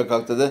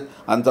ಮಾಡಲೇಬೇಕಾಗ್ತದೆ.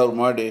 ಅಂಥವ್ರು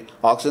ಮಾಡಿ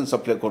ಆಕ್ಸಿಜನ್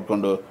ಸಪ್ಲೈ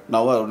ಕೊಟ್ಕೊಂಡು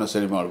ನಾವು ಅವ್ರನ್ನ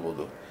ಸರಿ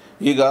ಮಾಡ್ಬೋದು.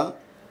 ಈಗ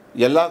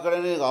ಎಲ್ಲ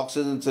ಕಡೆಯೂ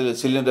ಆಕ್ಸಿಜನ್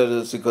ಸಿಲಿಂಡರ್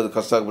ಸಿಕ್ಕೋದು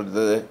ಕಷ್ಟ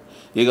ಆಗಿಬಿಡ್ತದೆ.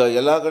 ಈಗ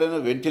ಎಲ್ಲ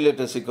ಕಡೆಯೂ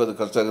ವೆಂಟಿಲೇಟರ್ ಸಿಕ್ಕೋದು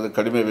ಕಷ್ಟ ಆಗಿದೆ,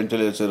 ಕಡಿಮೆ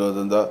ವೆಂಟಿಲೇಟರ್ಸ್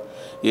ಇರೋದ್ರಿಂದ.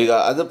 ಈಗ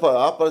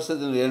ಆ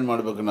ಪರಿಸ್ಥಿತಿಯಲ್ಲಿ ಏನು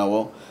ಮಾಡಬೇಕು ನಾವು,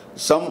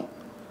 ಸಮ್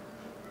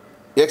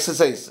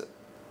ಎಕ್ಸಸೈಸ್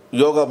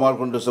ಯೋಗ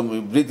ಮಾಡಿಕೊಂಡು some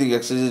breathing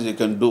exercise you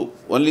can do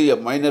only A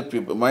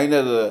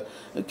minor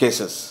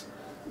cases.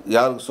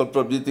 ಯಾರು ಸ್ವಲ್ಪ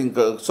ಬ್ರೀತಿಂಗ್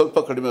ಸ್ವಲ್ಪ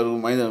ಕಡಿಮೆ ಅವ್ರಿಗೆ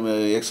minor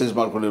exercise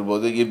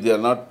ಮಾಡ್ಕೊಂಡಿರ್ಬೋದು. If they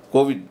are not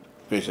Covid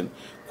patient,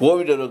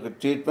 Covid ಇರೋಕ್ಕೆ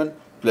treatment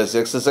plus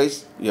exercise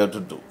you have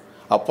to do.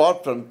 Apart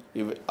from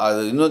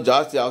ಅದು ಇನ್ನೂ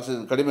ಜಾಸ್ತಿ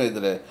ಆಕ್ಸಿಜನ್ ಕಡಿಮೆ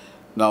ಇದ್ದರೆ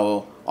ನಾವು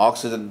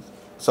ಆಕ್ಸಿಜನ್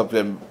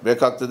ಸಪ್ಲೈ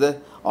ಬೇಕಾಗ್ತದೆ,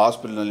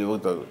 ಹಾಸ್ಪಿಟಲ್ನಲ್ಲಿ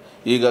ಹೋಗ್ತೇವೆ.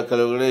 ಈಗ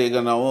ಕೆಲವುಗಡೆ ಈಗ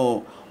ನಾವು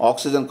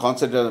ಆಕ್ಸಿಜನ್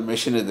ಕಾನ್ಸಂಟ್ರೇಟರ್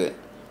ಮೆಷಿನ್ ಇದೆ,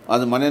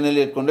 ಅದು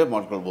ಮನೆಯಲ್ಲಿ ಇಟ್ಕೊಂಡೇ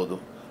ಮಾಡ್ಕೊಳ್ಬೋದು.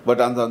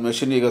 ಬಟ್ ಅಂಥ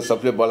ಮೆಷಿನ್ ಈಗ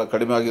ಸಪ್ಲೈ ಭಾಳ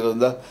ಕಡಿಮೆ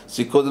ಆಗಿರೋದ್ರಿಂದ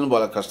ಸಿಕ್ಕೋದನ್ನು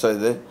ಭಾಳ ಕಷ್ಟ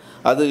ಇದೆ.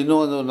 ಅದು ಇನ್ನೂ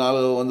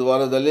ಒಂದು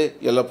ವಾರದಲ್ಲಿ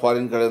ಎಲ್ಲ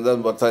ಫಾರಿನ್ ಕಡೆಯಿಂದ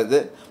ಬರ್ತಾಯಿದೆ.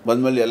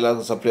 ಬಂದಮೇಲೆ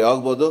ಎಲ್ಲರಿಗೂ ಸಪ್ಲೈ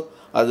ಆಗ್ಬೋದು.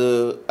 ಅದು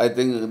ಐ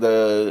ಥಿಂಕ್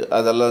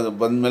ಅದೆಲ್ಲ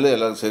ಬಂದಮೇಲೆ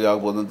ಎಲ್ಲರಿಗೂ ಸರಿ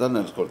ಆಗ್ಬೋದು ಅಂತ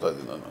ನೆನೆಸ್ಕೊಳ್ತಾ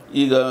ಇದ್ದೀನಿ ನಾನು.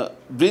 ಈಗ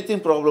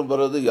ಬ್ರೀತಿಂಗ್ ಪ್ರಾಬ್ಲಮ್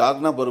ಬರೋದು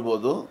ಯಾರನ್ನ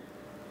ಬರ್ಬೋದು,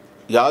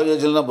 ಯಾವ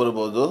ಏಜಲ್ನ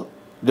ಬರ್ಬೋದು,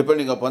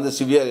 depending upon the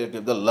severity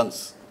of the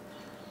lungs.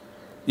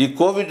 ಈ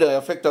ಕೋವಿಡ್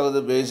ಎಫೆಕ್ಟ್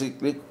ಆಗೋದು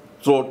basically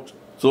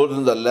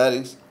ಥ್ರೋಟಿಂದ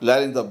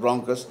larynx the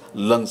bronchus,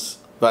 lungs,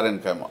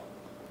 parenchyma.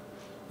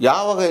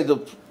 ಯಾವಾಗ ಇದು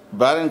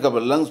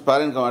ಲಂಗ್ಸ್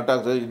ಪ್ಯಾರೆನ್ಕೈಮಾ ಅಟ್ಯಾಕ್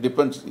ಆಗ್ತದೆ, ಇಟ್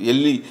ಡಿಪೆಂಡ್ಸ್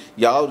ಎಲ್ಲಿ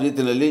ಯಾವ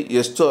ರೀತಿಯಲ್ಲಿ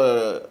ಎಷ್ಟು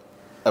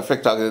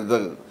ಎಫೆಕ್ಟ್ ಆಗಿದೆ.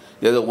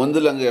 ಇದು ಒಂದು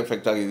ಲಂಗ್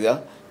ಎಫೆಕ್ಟ್ ಆಗಿದೆಯಾ,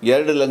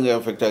 2 ಲಂಗ್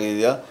ಎಫೆಕ್ಟ್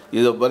ಆಗಿದೆಯಾ,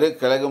 ಇದು ಬರೀ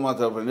ಕೆಳಗೆ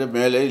ಮಾತ್ರ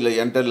ಮೇಲೆ ಇಲ್ಲ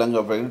ಎಂಟರ್ ಲಂಗ್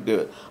ಎಫೆಕ್ಟ್.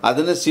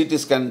 ಅದನ್ನೇ CT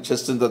ಸ್ಕ್ಯಾನ್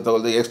ಚೆಸ್ಟ್ ಅಂತ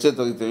ತಗೊಳ್ದೆ ಎಕ್ಸ್ರೇ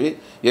ತೆಗಿತೀವಿ.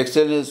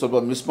 ಎಕ್ಸ್ರೇಲಿ ಸ್ವಲ್ಪ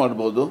ಮಿಸ್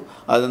ಮಾಡ್ಬೋದು.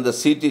 ಅದರಿಂದ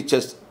CT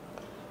chest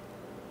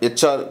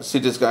HR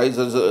CT scan, high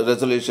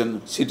resolution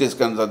CT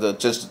scan ಅದು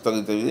ಚೆಸ್ಟ್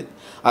ತೆಗಿತೀವಿ.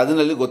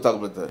 ಅದರಲ್ಲಿ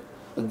ಗೊತ್ತಾಗ್ಬಿಡುತ್ತೆ,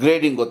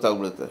 ಗ್ರೇಡಿಂಗ್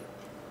ಗೊತ್ತಾಗ್ಬಿಡುತ್ತೆ.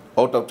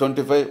 Out of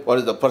 25 what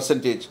is the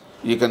percentage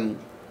you can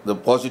the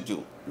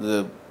positive the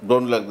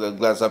brown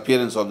glass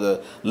appearance of the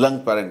lung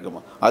parenchyma,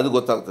 ಅದು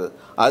ಗೊತ್ತಾಗ್ತದೆ.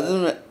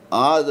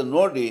 ಅದು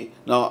ನೋಡಿ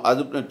ನಾವು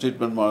ಅದನ್ನ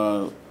treatment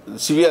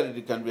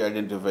severity can be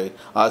identify.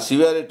 ಆ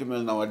ಸಿವಿಯಾರಿಟಿ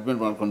ಮೇಲೆ ನಾವು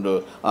ಅಡ್ಮಿಟ್ ಮಾಡಿಕೊಂಡು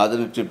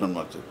ಅದನ್ನು ಟ್ರೀಟ್ಮೆಂಟ್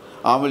ಮಾಡ್ತೀವಿ.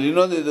 ಆಮೇಲೆ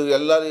ಇನ್ನೊಂದು, ಇದು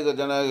ಎಲ್ಲರೂ ಈಗ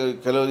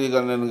ಕೆಲವರು ಈಗ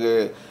ನನಗೆ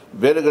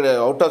ಬೇರೆ ಕಡೆ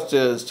ಔಟ್ ಆಫ್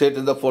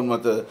ಸ್ಟೇಟಿಂದ ಫೋನ್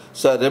ಮಾಡ್ತಾರೆ,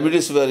 sir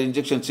remdesivir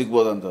injection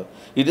ಸಿಗ್ಬೋದಂತ.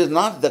 It is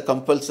not the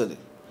compulsory.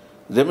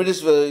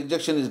 Remdesivir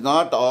injection is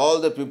not all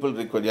the people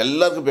required.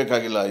 ಎಲ್ಲರಿಗೂ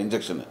ಬೇಕಾಗಿಲ್ಲ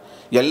ಇಂಜೆಕ್ಷನ್.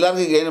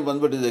 ಎಲ್ಲರಿಗೂ ಏನು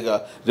ಬಂದುಬಿಟ್ಟಿದೆ ಈಗ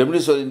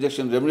ರೆಮಿಡಿಸಿವಿರ್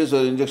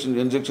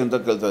ಇಂಜೆಕ್ಷನ್ ಅಂತ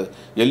ಕೇಳ್ತಾರೆ.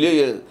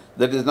 ಎಲ್ಲಿಯೂ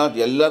ದಟ್ ಈಸ್ ನಾಟ್,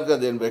 ಎಲ್ಲರಿಗೂ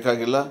ಅದೇನು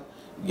ಬೇಕಾಗಿಲ್ಲ.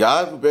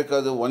 ಯಾರಿಗೆ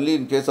ಬೇಕಾದರೂ only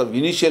in case of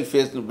initial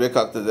face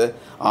ಬೇಕಾಗ್ತದೆ.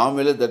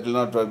 ಆಮೇಲೆ that will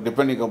not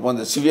depending upon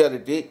the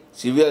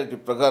severity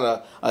ಪ್ರಕಾರ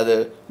ಅದು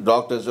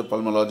ಡಾಕ್ಟರ್ಸ್,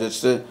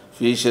 ಪಲ್ಮಲಾಜಿಸ್ಟ್,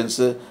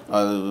 ಫಿಸಿಷಿಯನ್ಸ್,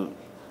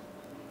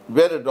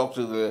 ಬೇರೆ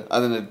ಡಾಕ್ಟರ್ಗೆ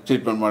ಅದನ್ನು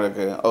ಟ್ರೀಟ್ಮೆಂಟ್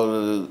ಮಾಡೋಕ್ಕೆ ಅವರು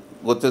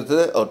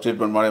ಗೊತ್ತಿರ್ತದೆ, ಅವ್ರು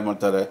ಟ್ರೀಟ್ಮೆಂಟ್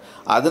ಮಾಡ್ತಾರೆ.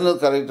 ಅದನ್ನು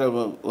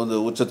ಕರೆಕ್ಟಾಗಿ ಒಂದು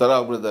ಹುಚ್ಚ ಥರ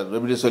ಆಗ್ಬಿಡ್ತಾರೆ.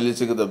 ರೆಮಿಡೀಸ್ ಎಲ್ಲಿ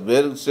ಸಿಗುತ್ತೆ,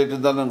 ಬೇರೆ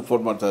ಸ್ಟೇಟಿಂದ ನನಗೆ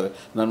ಫೋನ್ ಮಾಡ್ತಾರೆ,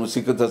 ನನಗೆ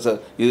ಸಿಕ್ಕುತ್ತೆ ಸರ್,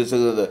 ಇದು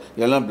ಸಿಗುತ್ತೆ,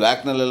 ಎಲ್ಲ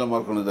ಬ್ಲ್ಯಾಕ್ನಲ್ಲೆಲ್ಲ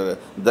ಮಾಡ್ಕೊಂಡಿದ್ದಾರೆ.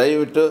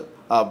 ದಯವಿಟ್ಟು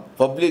ಆ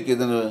ಪಬ್ಲಿಕ್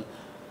ಇದನ್ನು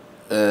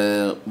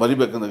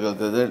ಮರಿಬೇಕಂತ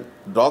ಕೇಳ್ತಾಯಿದೆ.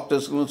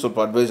 ಡಾಕ್ಟರ್ಸ್ಗೂ ಸ್ವಲ್ಪ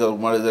ಅಡ್ವೈಸ್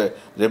ಅವ್ರಿಗೆ ಮಾಡಿದರೆ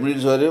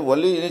ರೆಮಿಡಿಸಿವಿರ್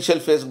ಒನ್ಲಿ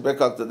ಇನಿಷಿಯಲ್ ಫೇಸ್ಗೆ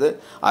ಬೇಕಾಗ್ತದೆ.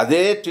 ಅದೇ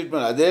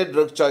ಟ್ರೀಟ್ಮೆಂಟ್, ಅದೇ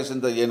ಡ್ರಗ್ ಚಾಯ್ಸ್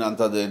ಅಂತ ಏನು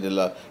ಅಂಥದ್ದು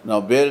ಏನಿಲ್ಲ.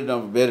 ನಾವು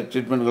ಬೇರೆ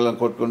ಟ್ರೀಟ್ಮೆಂಟ್ಗಳನ್ನು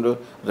ಕೊಟ್ಕೊಂಡು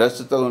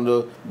ರೆಸ್ಟ್ ತೊಗೊಂಡು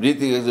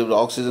breathing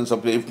oxygen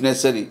supply if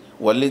ನೆಸರಿ,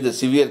 only the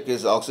severe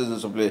case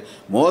oxygen supply.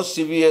 Most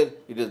severe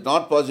it is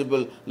not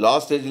possible,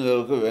 last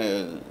ಸ್ಟೇಜಿನವರೆಗೂ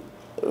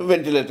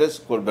ventilators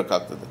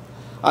ಕೊಡಬೇಕಾಗ್ತದೆ.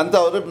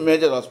 ಅಂಥವರು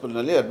ಮೇಜರ್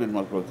ಹಾಸ್ಪಿಟಲ್ನಲ್ಲಿ ಅಡ್ಮಿಟ್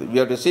ಮಾಡ್ಕೊಳ್ತೀವಿ. We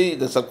have to C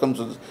the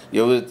circumstances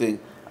everything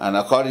and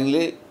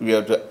accordingly we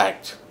have to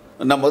act.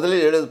 ನಾನು ಮೊದಲೇ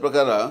ಹೇಳಿದ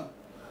ಪ್ರಕಾರ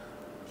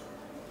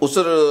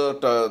ಉಸಿರು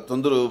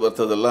ತೊಂದರೆ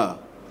ಬರ್ತದಲ್ಲ,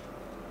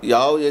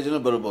 ಯಾವ ಏಜ್ನೂ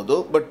ಬರ್ಬೋದು.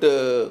 ಬಟ್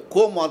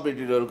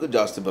ಕೋಮಾರ್ಬಿಡಿಟಿವರೆಗೂ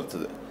ಜಾಸ್ತಿ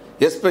ಬರ್ತದೆ.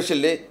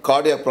 ಎಸ್ಪೆಷಲಿ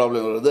ಕಾರ್ಡಿಯಾಕ್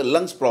ಪ್ರಾಬ್ಲಮ್ ಇರೋದು,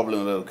 ಲಂಗ್ಸ್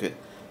ಪ್ರಾಬ್ಲಮ್ ಇರೋದಕ್ಕೆ,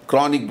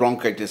 chronic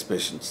bronchitis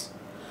patients.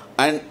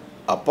 And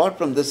apart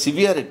from the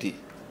severity,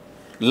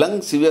 lung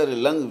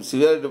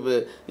severity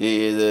ಈ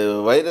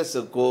virus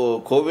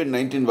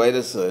COVID-19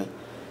 virus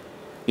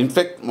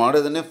infect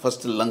ಮಾಡೋದನ್ನೇ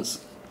first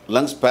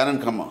lungs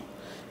ಪ್ಯಾರೆನ್ಕಮ.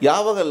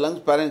 ಯಾವಾಗ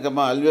ಲಂಗ್ಸ್ ಪ್ಯಾರೆನ್ಕಮ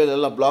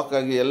ಅಲ್ವೇಲೆಲ್ಲ ಬ್ಲಾಕ್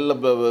ಆಗಿ ಎಲ್ಲ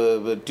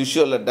ಟಿಶ್ಯೂ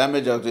ಎಲ್ಲ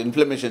ಡ್ಯಾಮೇಜ್ ಆಗ್ತದೆ,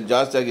 ಇನ್ಫ್ಲಮೇಷನ್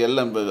ಜಾಸ್ತಿ ಆಗಿ ಎಲ್ಲ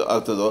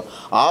ಆಗ್ತದೋ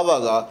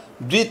ಆವಾಗ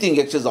ಬ್ರೀತಿಂಗ್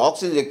ಎಕ್ಸ್ಚೇಂಜ್,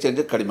 ಆಕ್ಸಿಜನ್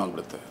ಎಕ್ಸ್ಚೇಂಜ್ ಕಡಿಮೆ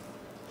ಆಗಿಬಿಡುತ್ತೆ.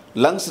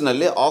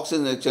 ಲಂಗ್ಸ್ನಲ್ಲಿ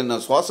ಆಕ್ಸಿಜನ್ ಎಕ್ಸ್ಚೇಂಜ್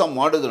ಶ್ವಾಸ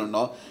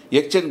ಮಾಡಿದ್ರೂ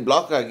ಎಕ್ಸ್ಚೇಂಜ್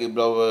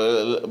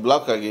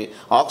ಬ್ಲಾಕ್ ಆಗಿ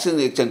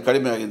ಆಕ್ಸಿಜನ್ ಎಕ್ಸ್ಚೇಂಜ್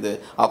ಕಡಿಮೆ ಆಗಿದೆ.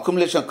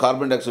 Accumulation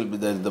carbon dioxide will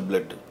be there in the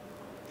blood.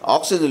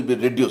 Oxygen will be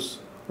reduced.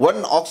 When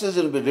oxygen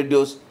will be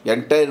reduced,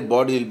 entire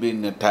body will be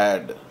in a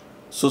tired.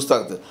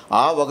 ಸುಸ್ತಾಗ್ತದೆ.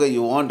 ಆವಾಗ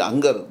you want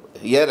ಹಂಗರ್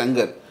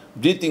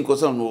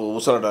ಬ್ರೀತಿಂಗ್ಗೋಸ್ಕರ ಅವನು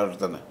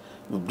ಉಸಿರಾಡ್ತಾನೆ,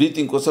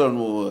 ಬ್ರೀತಿಂಗ್ಗೋಸ್ಕರ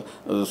ಅವನು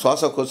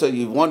ಶ್ವಾಸಕ್ಕೋಸ್ಕರ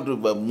you want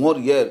more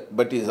air,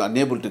 but is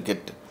unable to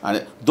get.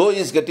 ದೋ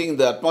is getting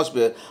the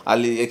atmosphere,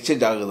 ಅಲ್ಲಿ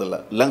exchange ಆಗೋದಿಲ್ಲ.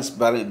 Lungs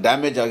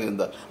damage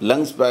ಆಗಿರೋದ್ರಿಂದ,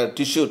 lungs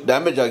tissue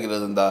damage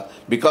ಆಗಿರೋದ್ರಿಂದ,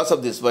 because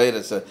of this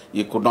virus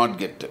you could not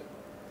get.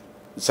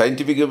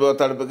 Scientific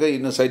ಮಾತಾಡಬೇಕು,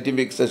 ಇನ್ನು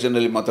ಸೈಂಟಿಫಿಕ್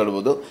ಸೆಷನಲ್ಲಿ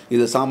ಮಾತಾಡ್ಬೋದು.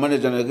 ಇದು ಸಾಮಾನ್ಯ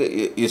ಜನರಿಗೆ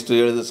ಇಷ್ಟು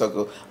ಹೇಳಿದ್ರೆ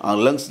ಸಾಕು.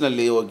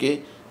 ಲಂಗ್ಸ್ನಲ್ಲಿ ಹೋಗಿ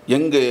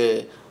ಹೆಂಗೆ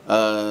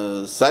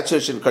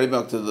ಸ್ಯಾಚುರೇಷನ್ ಕಡಿಮೆ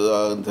ಆಗ್ತದೆ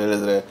ಅಂತ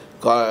ಹೇಳಿದರೆ,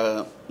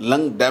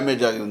 ಲಂಗ್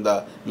ಡ್ಯಾಮೇಜ್ ಆಗಿರೋದ್ರಿಂದ,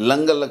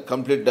 ಲಂಗೆಲ್ಲ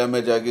ಕಂಪ್ಲೀಟ್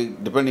ಡ್ಯಾಮೇಜ್ ಆಗಿ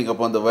depending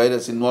upon the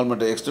virus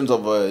involvement extends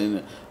of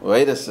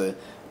virus,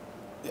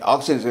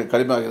 oxygen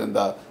ಕಡಿಮೆ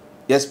ಆಗಿರೋದ್ರಿಂದ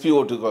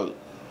SpO2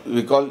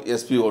 we call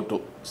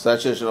SpO2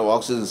 saturation of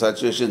oxygen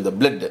saturation in the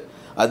blood,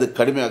 ಅದು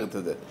ಕಡಿಮೆ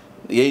ಆಗುತ್ತದೆ.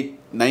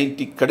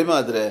 80-90 ಕಡಿಮೆ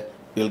ಆದರೆ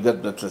ವಿಲ್ ಗೆಟ್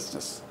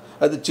ಬ್ರೆತ್ಲೆಸ್ನೆಸ್.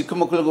 ಅದು ಚಿಕ್ಕ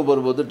ಮಕ್ಕಳಿಗೂ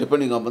ಬರ್ಬೋದು,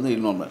 ಡಿಪೆಂಡಿಂಗ್ ಆನ್ ಬಂದು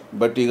ಇನ್ವಾಲ್ವ್ಮೆಂಟ್.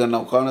 ಬಟ್ ಈಗ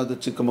ನಾವು ಕಾಣೋದು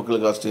ಚಿಕ್ಕ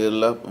ಮಕ್ಕಳಿಗೆ ಅಷ್ಟೇ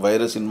ಇಲ್ಲ,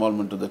 ವೈರಸ್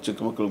ಇನ್ವಾಲ್ವ್ಮೆಂಟು ಚಿಕ್ಕ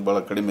ಮಕ್ಕಳಿಗೆ ಭಾಳ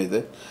ಕಡಿಮೆ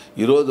ಇದೆ.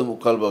 ಇರೋದು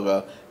ಮುಕ್ಕಾಲು ಭಾಗ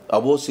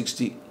above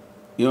 60,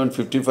 even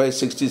 55,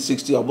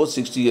 60, above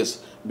 60 years,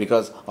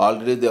 because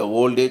already they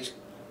old age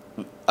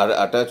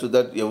attach to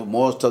that.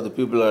 Most of the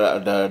people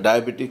are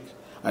diabetic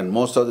and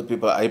most of the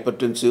people are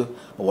hypertensive,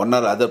 one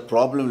or other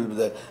problem will be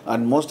there, and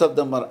most of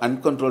them are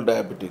uncontrolled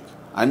diabetic,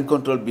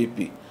 uncontrolled BP,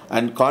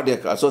 and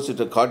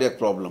associated cardiac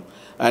problem,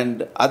 and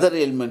other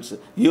ailments.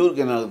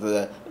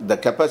 The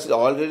capacity,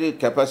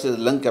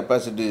 lung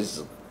capacity is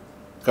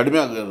ಕಡಿಮೆ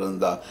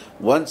ಆಗಿರೋದ್ರಿಂದ,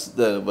 once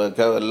the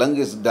lung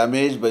is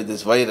damaged by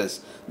this virus,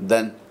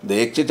 then the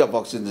exchange of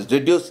oxygen is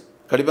reduced,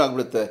 ಕಡಿಮೆ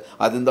ಆಗಿಬಿಡುತ್ತೆ.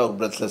 ಅದರಿಂದ ಅವ್ರ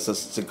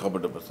breathlessness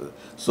ಸಿಕ್ಕಾಪಟ್ಟೆ ಬರ್ತದೆ.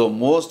 So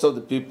most of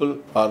the people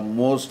are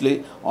mostly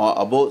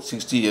above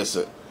 60 years.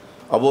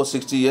 Above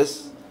 60 years,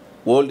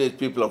 old age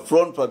people are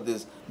prone for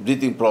this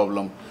breathing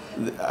problem,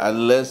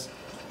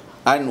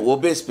 and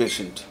obese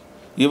patient,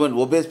 even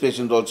obese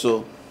patient also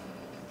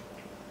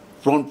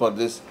prone for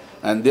this,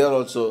 and they are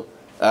also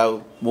have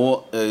more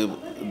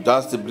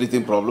ಜಾಸ್ತಿ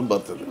breathing problem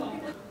ಬರ್ತದೆ.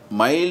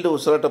 Mild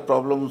ಉಸಿರಾಟ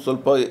problem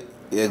ಸ್ವಲ್ಪ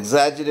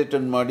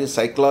ಎಕ್ಸಾಜಿರೇಟೆಡ್ ಮಾಡಿ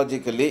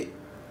psychologically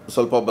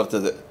ಸ್ವಲ್ಪ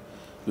ಬರ್ತದೆ.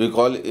 We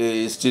call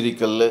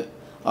ಹಿಸ್ಟರಿಕಲ್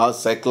R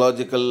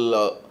psychological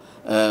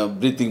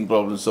breathing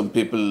problem. Some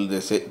people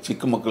ದೇಸೆ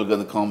ಚಿಕ್ಕ ಮಕ್ಕಳಿಗೆ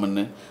ಅದು ಕಾಮನ್.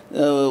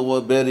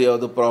 ಬೇರೆ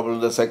ಯಾವುದೋ ಪ್ರಾಬ್ಲಮ್,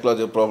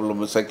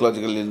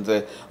 ಸೈಕಲಾಜಿಕಲ್ ಅಂದರೆ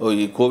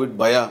ಈ ಕೋವಿಡ್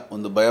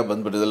ಒಂದು ಭಯ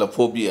ಬಂದುಬಿಟ್ಟಿದೆಲ್ಲ,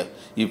 ಫೋಬಿಯಾ.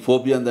 ಈ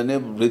ಫೋಬಿಯಾದಿಂದನೇ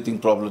ಬ್ರೀತಿಂಗ್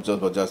ಪ್ರಾಬ್ಲಮ್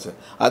ಸ್ವಲ್ಪ ಜಾಸ್ತಿ.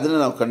 ಅದನ್ನು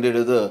ನಾವು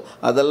ಕಂಡುಹಿಡಿದು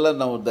ಅದೆಲ್ಲ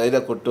ನಾವು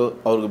ಧೈರ್ಯ ಕೊಟ್ಟು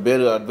ಅವ್ರಿಗೆ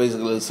ಬೇರೆ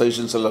ಅಡ್ವೈಸ್ಗಳು,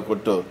 ಸಜೆಷನ್ಸ್ ಎಲ್ಲ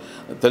ಕೊಟ್ಟು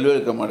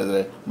ತಿಳುವಳಿಕೆ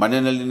ಮಾಡಿದರೆ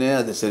ಮನೆಯಲ್ಲಿಯೇ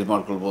ಅದು ಸರಿ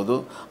ಮಾಡ್ಕೊಳ್ಬೋದು.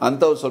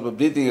 ಅಂಥವ್ರು ಸ್ವಲ್ಪ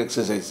ಬ್ರೀತಿಂಗ್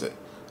ಎಕ್ಸಸೈಸ್,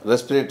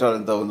 ರೆಸ್ಪಿರೇಟರ್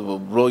ಅಂತ ಒಂದು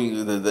ಬ್ಲೋಯಿಂಗ್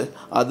ಇದೆ,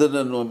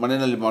 ಅದನ್ನು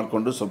ಮನೆಯಲ್ಲಿ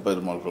ಮಾಡಿಕೊಂಡು ಸ್ವಲ್ಪ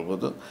ಇದು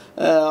ಮಾಡ್ಕೊಳ್ಬೋದು.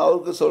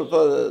 ಅವ್ರಿಗೆ ಸ್ವಲ್ಪ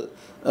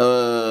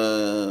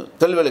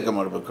ತಿಳುವಳಿಕೆ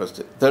ಮಾಡಬೇಕು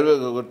ಅಷ್ಟೇ.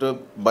 ತಿಳುವಳಿಕೆ ಕೊಟ್ಟು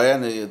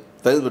ಭಯನ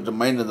ತೆಗೆದುಬಿಟ್ಟು,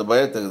 ಮೈಂಡಿಂದ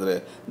ಭಯ ತೆಗೆದ್ರೆ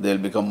they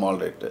will become all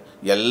right.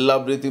 ಎಲ್ಲ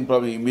breathing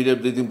problem, immediate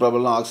breathing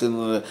problem oxygen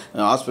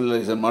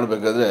hospitalisation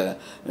ಮಾಡಬೇಕಾದ್ರೆ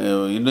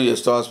ಇನ್ನೂ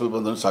ಎಷ್ಟು ಹಾಸ್ಪಿಟಲ್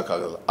ಬಂದರೂ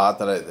ಸಾಕಾಗಲ್ಲ, ಆ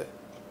ಥರ ಇದೆ.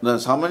 ನಾನು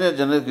ಸಾಮಾನ್ಯ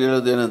ಜನರಿಗೆ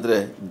ಹೇಳೋದು ಏನಂದರೆ,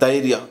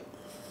 ಧೈರ್ಯ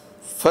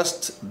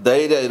ಫಸ್ಟ್.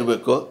 ಧೈರ್ಯ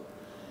ಇರಬೇಕು.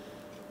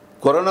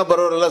 ಕೊರೋನಾ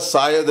ಬರೋರೆಲ್ಲ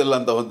ಸಾಯೋದಿಲ್ಲ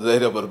ಅಂತ ಒಂದು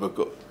ಧೈರ್ಯ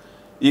ಬರಬೇಕು.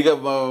 ಈಗ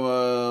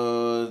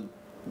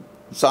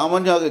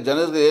ಸಾಮಾನ್ಯವಾಗಿ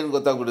ಜನರಿಗೆ ಏನು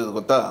ಗೊತ್ತಾಗ್ಬಿಟ್ಟಿದೆ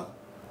ಗೊತ್ತಾ,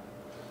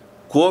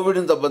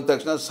 ಕೋವಿಡಿಂದ ಬಂದ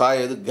ತಕ್ಷಣ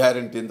ಸಾಯೋದು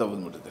ಗ್ಯಾರಂಟಿ ಅಂತ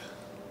ಬಂದ್ಬಿಟ್ಟಿದೆ.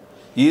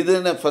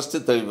 ಇದನ್ನೇ ಫಸ್ಟ್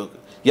ತೆಗಿಬೇಕು.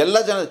 ಎಲ್ಲ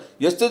ಜನ,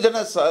 ಎಷ್ಟು ಜನ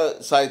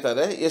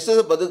ಸಾಯ್ತಾರೆ,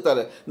 ಎಷ್ಟು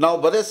ಬದುಕ್ತಾರೆ. ನಾವು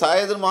ಬರೀ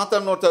ಸಾಯೋದ್ರ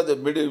ಮಾತ್ರ ನೋಡ್ತಾ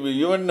ಇದ್ದೇವೆ.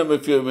 ಈವನ್ ನಮ್ಮ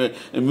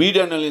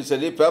ಮೀಡಿಯಾನಲ್ಲಿ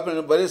ಸರಿ,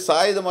 ಪೇಪರ್ನಲ್ಲಿ ಬರೀ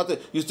ಸಾಯೋದು ಮಾತ್ರ.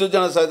 ಇಷ್ಟು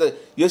ಜನ ಸಾಯ್ತಾರೆ,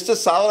 ಎಷ್ಟು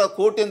ಸಾವಿರ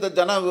ಕೋಟಿ ಅಂತ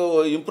ಜನ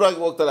ಇಂಪ್ರೂವ್ ಆಗಿ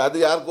ಹೋಗ್ತಾರೆ. ಅದು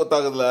ಯಾರು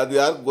ಗೊತ್ತಾಗೋದಿಲ್ಲ, ಅದು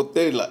ಯಾರಿಗೂ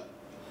ಗೊತ್ತೇ ಇಲ್ಲ.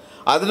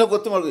 ಅದನ್ನು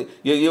ಗೊತ್ತು ಮಾಡಿ.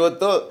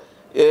 ಇವತ್ತು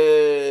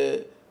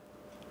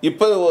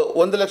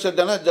 1 ಲಕ್ಷ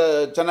ಜನ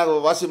ಚೆನ್ನಾಗಿ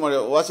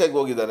ವಾಸಿಯಾಗಿ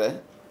ಹೋಗಿದ್ದಾರೆ.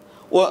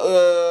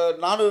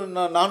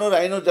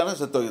 400-500 ಜನ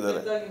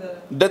ಸತ್ತೋಗಿದ್ದಾರೆ,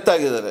 ಡೆತ್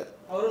ಆಗಿದ್ದಾರೆ.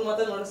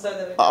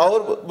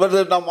 ಅವ್ರು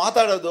ನಾವು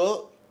ಮಾತಾಡೋದು,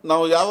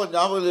 ನಾವು ಯಾವ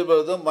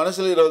ಬರೋದು,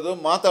 ಮನಸ್ಸಲ್ಲಿರೋದು,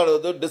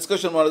 ಮಾತಾಡೋದು,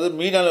 ಡಿಸ್ಕಷನ್ ಮಾಡೋದು,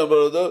 ಮೀಡಿಯಾನಲ್ಲಿ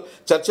ಬರೋದು,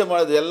 ಚರ್ಚೆ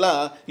ಮಾಡೋದು ಎಲ್ಲ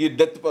ಈ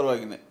ಡೆತ್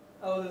ಪರವಾಗಿನೇ.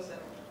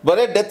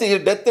 ಬರೀ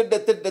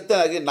ಡೆತ್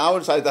ಆಗಿ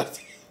ನಾವು ಸಾಯ್ತಾ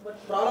ಇರ್ತೀವಿ.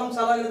 ಪ್ರಾಬ್ಲಮ್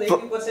ಸಾಲ್ವ್ ಆಗಿರೋದು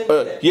 80%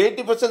 ಇದೆ.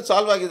 80%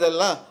 ಸಾಲ್ವ್ ಆಗಿದೆ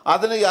ಅಲ್ಲ,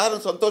 ಅದನ್ನು ಯಾರು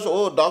ಸಂತೋಷ, ಓ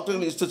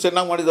ಡಾಕ್ಟ್ರುಗಳು ಇಷ್ಟು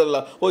ಚೆನ್ನಾಗಿ ಮಾಡಿದಾರಲ್ಲ,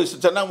 ಓ ಇಷ್ಟು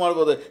ಚೆನ್ನಾಗಿ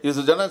ಮಾಡ್ಬೋದು,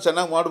 ಇಷ್ಟು ಜನ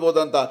ಚೆನ್ನಾಗಿ ಮಾಡ್ಬೋದು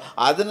ಅಂತ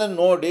ಅದನ್ನು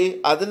ನೋಡಿ,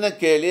 ಅದನ್ನು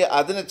ಕೇಳಿ,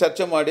 ಅದನ್ನು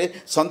ಚರ್ಚೆ ಮಾಡಿ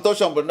ಸಂತೋಷ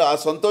ಪಟ್ಟು, ಆ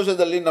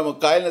ಸಂತೋಷದಲ್ಲಿ ನಮ್ಮ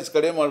ಕಾಯಿಲೆಸ್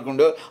ಕಡಿಮೆ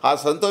ಮಾಡಿಕೊಂಡು, ಆ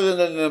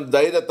ಸಂತೋಷದಲ್ಲಿ ನಮ್ಮ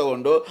ಧೈರ್ಯ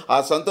ತೊಗೊಂಡು, ಆ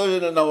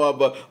ಸಂತೋಷದಲ್ಲಿ ನಾವು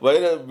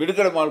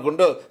ಬಿಡುಗಡೆ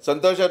ಮಾಡಿಕೊಂಡು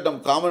ಸಂತೋಷ ನಮ್ಮ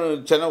ಕಾಮನ್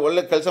ಚೆನ್ನಾಗಿ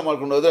ಒಳ್ಳೆ ಕೆಲಸ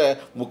ಮಾಡ್ಕೊಂಡು ಹೋದರೆ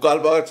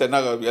ಮುಕ್ಕಾಲು ಭಾಗ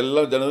ಚೆನ್ನಾಗಿ ಎಲ್ಲ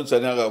ಜನರು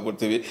ಚೆನ್ನಾಗಿ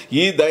ಆಗ್ಬಿಡ್ತೀವಿ.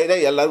 ಈ ಧೈರ್ಯ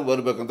ಎಲ್ಲರಿಗೂ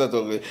ಬರಬೇಕಂತ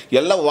ತಗೊಳ್ಳಿ.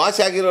 ಎಲ್ಲ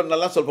ವಾಸಿ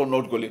ಆಗಿರೋನ್ನೆಲ್ಲ ಸ್ವಲ್ಪ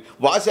ನೋಡ್ಕೊಳ್ಳಿ.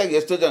 ವಾಸಿಯಾಗಿ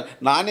ಎಷ್ಟು ಜನ,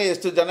 ನಾನೇ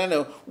ಎಷ್ಟು ಜನ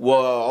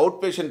ಔಟ್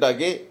ಪೇಷಂಟ್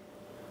ಆಗಿ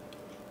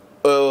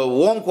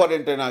ಹೋಮ್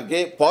ಕ್ವಾರಂಟೈನ್ ಆಗಿ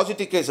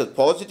ಪಾಸಿಟಿವ್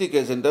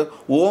ಕೇಸಂತ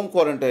ಹೋಮ್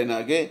ಕ್ವಾರಂಟೈನ್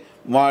ಆಗಿ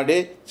ಮಾಡಿ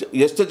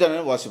ಎಷ್ಟು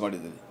ಜನ ವಾಸಿ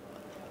ಮಾಡಿದ್ದೀನಿ.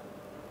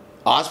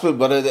 ಹಾಸ್ಪಿಟಲ್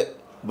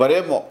ಬರೇ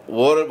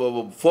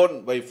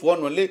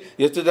ಫೋನಲ್ಲಿ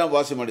ಎಷ್ಟು ಜನ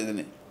ವಾಸಿ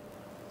ಮಾಡಿದ್ದೀನಿ,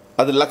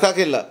 ಅದು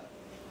ಲೆಕ್ಕಕ್ಕಿಲ್ಲ.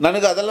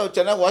 ನನಗೆ ಅದೆಲ್ಲ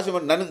ಚೆನ್ನಾಗಿ ವಾಸಿ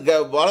ಮಾಡಿ ನನಗೆ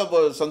ಭಾಳ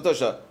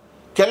ಸಂತೋಷ.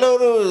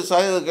 ಕೆಲವರು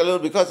ಕೆಲವರು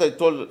ಬಿಕಾಸ್ ಐ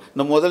ಟೋಲ್ಡ್,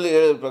 ನಮ್ಮ ಮೊದಲು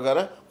ಹೇಳಿದ ಪ್ರಕಾರ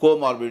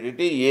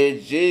ಕೋಮಾರ್ಬಿಡಿಟಿ,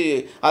 ಏಜ್,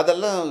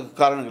 ಅದೆಲ್ಲ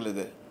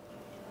ಕಾರಣಗಳಿದೆ.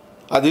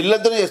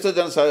 ಅದಿಲ್ಲದ್ರೆ ಎಷ್ಟೋ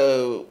ಜನ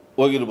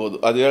ಹೋಗಿರ್ಬೋದು,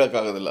 ಅದು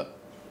ಹೇಳೋಕ್ಕಾಗೋದಿಲ್ಲ.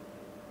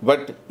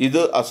 ಬಟ್ ಇದು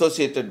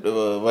ಅಸೋಸಿಯೇಟೆಡ್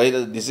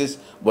ವೈರಸ್ ಡಿಸೀಸ್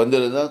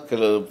ಬಂದಿರೋದ್ರಿಂದ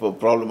ಕೆಲವು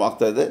ಪ್ರಾಬ್ಲಮ್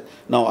ಆಗ್ತಾಯಿದೆ.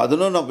 ನಾವು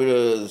ಅದನ್ನು ನಾವು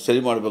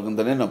ಸರಿ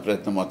ಮಾಡಬೇಕಂತಲೇ ನಾವು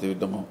ಪ್ರಯತ್ನ ಮಾಡ್ತೀವಿ,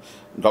 ನಮ್ಮ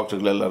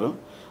ಡಾಕ್ಟ್ರುಗಳೆಲ್ಲರೂ.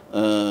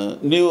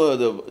 ನೀವು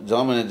ಅದು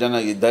ಸಾಮಾನ್ಯ ಜನ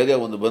ಈ ಧೈರ್ಯ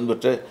ಒಂದು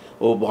ಬಂದುಬಿಟ್ರೆ,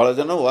 ಭಾಳ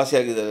ಜನ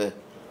ವಾಸಿಯಾಗಿದ್ದಾರೆ.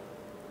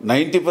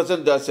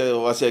 90% ಜಾಸ್ತಿ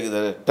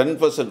ವಾಸಿಯಾಗಿದ್ದಾರೆ.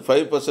 10%,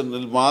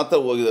 5% ಮಾತ್ರ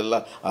ಹೋಗಿದಲ್ಲ,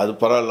 ಅದು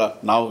ಪರವಾಗಿಲ್ಲ.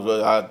 ನಾವು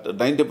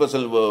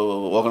 90%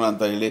 ಹೋಗೋಣ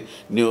ಅಂತ ಹೇಳಿ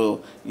ನೀವು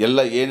ಎಲ್ಲ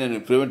ಏನೇನು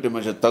ಪ್ರಿವೆಂಟಿವ್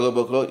ಮೆಷರ್ಸ್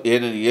ತಗೋಬೇಕು,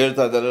 ಏನೇನು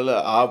ಹೇಳ್ತಾ ಇದ್ದಾರಲ್ಲ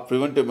ಆ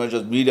ಪ್ರಿವೆಂಟಿವ್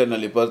ಮೆಷರ್ಸ್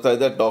ಮೀಡಿಯಾನಲ್ಲಿ ಬರ್ತಾ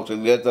ಇದ್ದಾರೆ,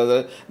 ಡಾಕ್ಟ್ರಿಗೆ ಹೇಳ್ತಾ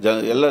ಇದ್ದಾರೆ,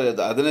 ಎಲ್ಲ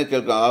ಅದನ್ನೇ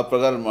ಕೇಳ್ಕೊಂಡು ಆ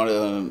ಪ್ರಕಾರ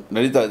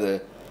ನಡೀತಾ ಇದೆ.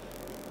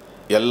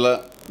 ಎಲ್ಲ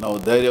ನಾವು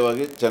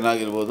ಧೈರ್ಯವಾಗಿ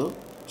ಚೆನ್ನಾಗಿರ್ಬೋದು,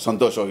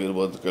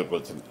 ಸಂತೋಷವಾಗಿರ್ಬೋದು ಅಂತ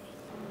ಕೇಳ್ಕೊಳ್ತೀನಿ.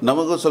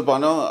 ನಮಗೂ ಸ್ವಲ್ಪ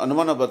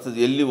ಅನುಮಾನ ಬರ್ತದೆ,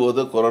 ಎಲ್ಲಿ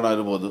ಹೋದ ಕೊರೋನಾ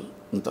ಇರ್ಬೋದು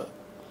ಅಂತ.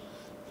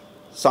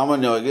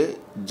 ಸಾಮಾನ್ಯವಾಗಿ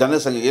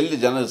ಜನಸಂಖ್ಯೆ ಎಲ್ಲಿ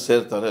ಜನ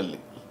ಸೇರ್ತಾರೆ ಅಲ್ಲಿ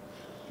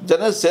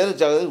ಜನ ಸೇರೋ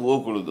ಜಾಗದಲ್ಲಿ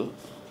ಹೋಗ್ಕೊಡೋದು,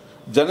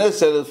 ಜನ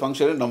ಸೇರೋ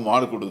ಫಂಕ್ಷನ್ ನಾವು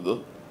ಮಾಡಿಕೊಡೋದು,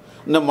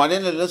 ನಮ್ಮ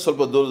ಮನೆಯಲ್ಲೇ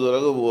ಸ್ವಲ್ಪ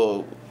ದೂರ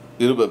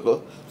ಇರಬೇಕು.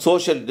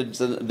 ಸೋಷಿಯಲ್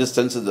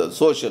ಡಿಸ್ಟೆನ್ಸ್ ಇದೆ.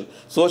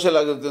 ಸೋಷಿಯಲ್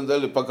ಆಗಿರುತ್ತೆ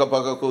ಅಂತೇಳಿ ಪಕ್ಕ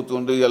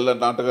ಕೂತ್ಕೊಂಡು ಎಲ್ಲ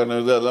ನಾಟಕ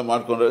ಎಲ್ಲ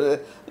ಮಾಡಿಕೊಂಡ್ರೆ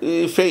ಈ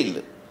ಫೇಲ್.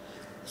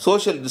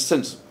 ಸೋಷಿಯಲ್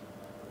ಡಿಸ್ಟೆನ್ಸ್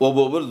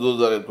ಒಬ್ಬೊಬ್ಬರು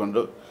ದೂರ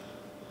ಇಟ್ಕೊಂಡು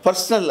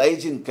ಪರ್ಸ್ನಲ್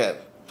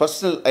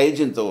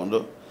ಹೈಜೀನ್ ತೊಗೊಂಡು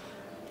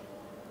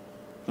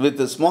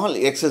with small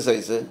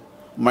exercise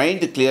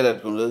mind clear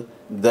ಹಾಕ್ಕೊಂಡು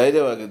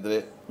ಧೈರ್ಯವಾಗಿದ್ದರೆ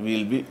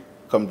ವಿಲ್ ಬಿ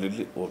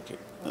ಕಂಪ್ಲೀಟ್ಲಿ ಓಕೆ.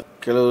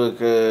 ಕೆಲವರು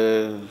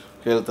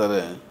ಕೇಳ್ತಾರೆ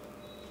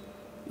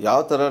ಯಾವ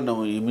ಥರ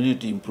ನಾವು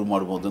ಇಮ್ಯುನಿಟಿ ಇಂಪ್ರೂವ್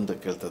ಮಾಡ್ಬೋದು ಅಂತ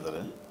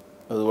ಕೇಳ್ತಿದ್ದಾರೆ.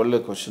 ಅದು ಒಳ್ಳೆ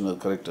ಕ್ವಶನ್, ಅದು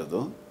ಕರೆಕ್ಟ್.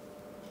 ಅದು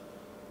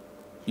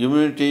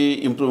ಇಮ್ಯುನಿಟಿ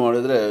ಇಂಪ್ರೂವ್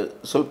ಮಾಡಿದರೆ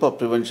ಸ್ವಲ್ಪ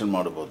ಪ್ರಿವೆನ್ಷನ್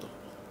ಮಾಡ್ಬೋದು.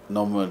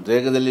 ನಮ್ಮ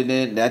ದೇಹದಲ್ಲಿನೇ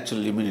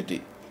ನ್ಯಾಚುರಲ್ ಇಮ್ಯುನಿಟಿ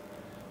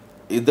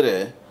ಇದ್ದರೆ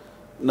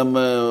ನಮ್ಮ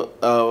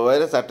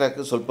ವೈರಸ್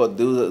ಅಟ್ಯಾಕ್ ಸ್ವಲ್ಪ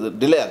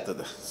ಡಿಲೇ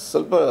ಆಗ್ತದೆ,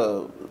 ಸ್ವಲ್ಪ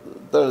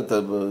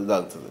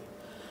ಇದಾಗ್ತದೆ.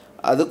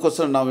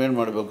 ಅದಕ್ಕೋಸ್ಕರ ನಾವೇನು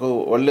ಮಾಡಬೇಕು,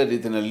 ಒಳ್ಳೆ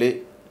ರೀತಿಯಲ್ಲಿ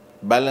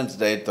ಬ್ಯಾಲೆನ್ಸ್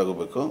ಡಯಟ್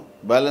ತಗೋಬೇಕು.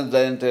 ಬ್ಯಾಲೆನ್ಸ್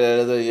ಡಯಟ್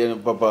ಹೇಳಿದ್ರೆ ಏನು,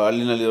 ಪಾಪ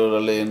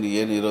ಹಳ್ಳಿನಲ್ಲಿರೋರೆಲ್ಲ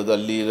ಏನು ಇರೋದು,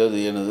 ಅಲ್ಲಿ ಇರೋದು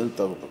ಏನದು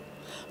ತಗೋಬೇಕು.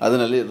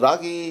 ಅದರಲ್ಲಿ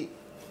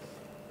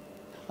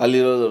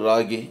ಅಲ್ಲಿರೋದು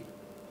ರಾಗಿ,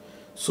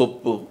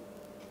 ಸೊಪ್ಪು,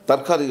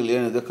 ತರಕಾರಿಗಳು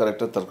ಏನಿದೆ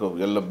ಕರೆಕ್ಟಾಗಿ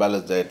ತರ್ಕೋಬೇಕು. ಎಲ್ಲ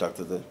ಬ್ಯಾಲೆನ್ಸ್ ಡಯಟ್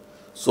ಆಗ್ತದೆ.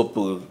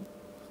 ಸೊಪ್ಪು,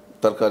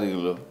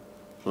 ತರಕಾರಿಗಳು,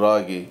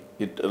 ರಾಗಿ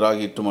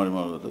ಹಿಟ್ಟು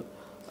ಮಾಡ್ಬೋದು.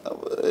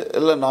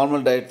 ಎಲ್ಲ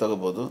ನಾರ್ಮಲ್ ಡಯಟ್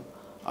ತಗೋಬೋದು.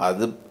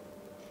 ಅದು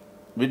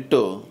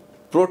ಬಿಟ್ಟು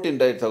ಪ್ರೋಟೀನ್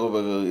ಡಯಟ್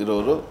ತಗೋಬೇಕು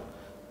ಇರೋರು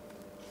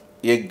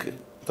ಎಗ್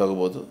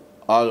ತಗೋಬೋದು,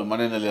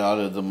 ಮನೆಯಲ್ಲಿ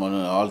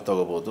ಹಾಲು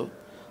ತಗೋಬೋದು.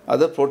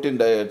 ಅದೇ ಪ್ರೋಟೀನ್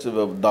ಡಯಟ್ಸ್,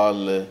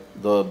 ದಾಲ್,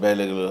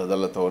 ಬೇಳೆಗಳು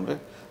ಅದೆಲ್ಲ ತೊಗೊಂಡ್ರೆ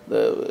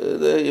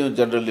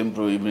ಜನರಲ್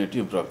ಇಮ್ಯುನಿಟಿ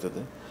ಇಂಪ್ರೂವ್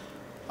ಆಗ್ತದೆ.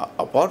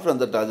 ಅಪಾರ್ಟ್ ಫ್ರಮ್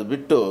ದಟ್ ಅದು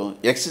ಬಿಟ್ಟು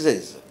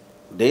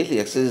ಡೈಲಿ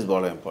ಎಕ್ಸಸೈಸ್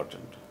ಭಾಳ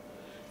ಇಂಪಾರ್ಟೆಂಟ್.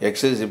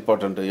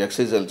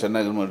 ಎಕ್ಸಸೈಸಲ್ಲಿ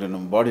ಚೆನ್ನಾಗಿ ಮಾಡಿ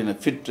ನಮ್ಮ ಬಾಡಿನ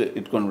ಫಿಟ್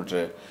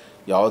ಇಟ್ಕೊಂಡ್ಬಿಟ್ರೆ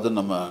ಯಾವುದೂ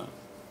ನಮ್ಮ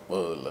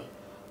ಹೋಗೋದಿಲ್ಲ.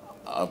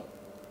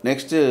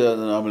 ನೆಕ್ಸ್ಟ್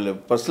ಆಮೇಲೆ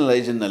ಪರ್ಸ್ನಲ್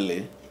ಹೈಜೀನ್ನಲ್ಲಿ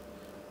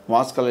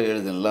ಮಾಸ್ಕೆಲ್ಲ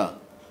ಹೇಳಿದಿನಲ್ಲ,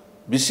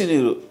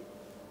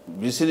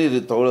 ಬಿಸಿ ನೀರು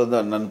ತೊಗೊಳ್ಳೋದ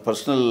ನನ್ನ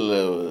ಪರ್ಸ್ನಲ್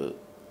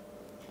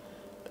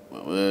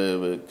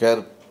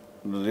ಕೇರ್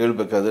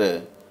ಹೇಳಬೇಕಾದ್ರೆ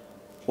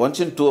once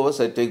in 2 hours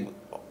I take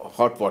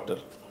hot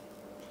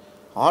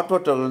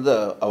ವಾಟರಿಂದ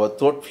hour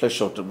throat flesh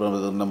out,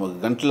 ನಮ್ಮ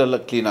ಗಂಟಲೆಲ್ಲ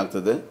ಕ್ಲೀನ್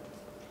ಆಗ್ತದೆ.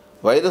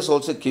 Virus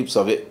also keeps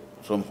away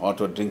from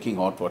drinking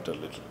hot water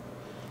little.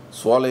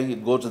 swallowing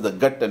it goes to the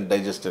gut and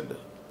digested.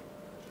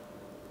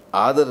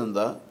 ಆದ್ದರಿಂದ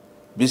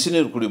ಬಿಸಿ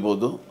ನೀರು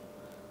ಕುಡಿಬೋದು,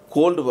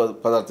 cold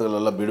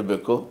ಪದಾರ್ಥಗಳೆಲ್ಲ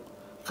ಬಿಡಬೇಕು.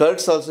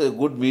 Curds also A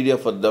good media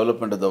for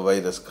development of the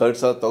virus.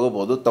 Curds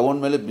ತೊಗೋಬೋದು.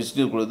 ತೊಗೊಂಡ್ಮೇಲೆ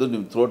ಬಿಸಿನೀರು ಕುಡಿದು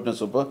ನಿಮ್ಮ ಥ್ರೋಟ್ನ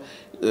ಸ್ವಲ್ಪ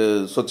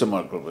ಸ್ವಚ್ಛ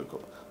ಮಾಡ್ಕೊಳ್ಬೇಕು.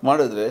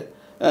 ಮಾಡಿದ್ರೆ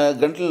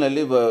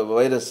ಗಂಟಲಿನಲ್ಲಿ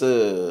ವೈರಸ್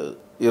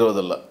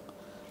ಇರೋದಿಲ್ಲ.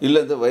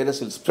 ಇಲ್ಲಂದರೆ virus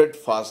will spread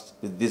fast.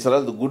 This are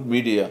all the good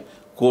media.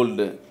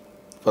 Cold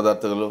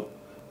ಪದಾರ್ಥಗಳು,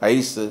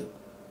 ice,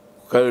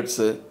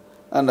 curds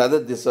and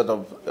other this sort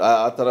of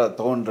ಆ ಥರ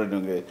ತೊಗೊಂಡ್ರೆ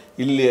ನಿಮಗೆ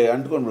ಇಲ್ಲಿ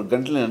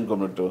ಗಂಟಲಿನ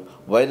ಅಂದ್ಕೊಂಡ್ಬಿಟ್ಟು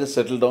virus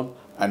settle down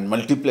and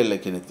multiply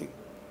like anything.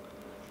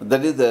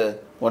 That is the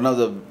one of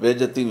the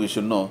major thing we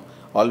should know.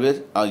 Always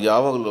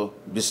ಯಾವಾಗಲೂ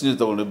ಬಿಸಿನೀರು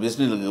ತೊಗೊಂಡು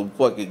ಬಿಸಿನೀರಿಗೆ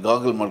ಉಪ್ಪು ಹಾಕಿ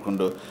ಗಾಗಲ್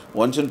ಮಾಡಿಕೊಂಡು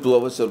 1 to 2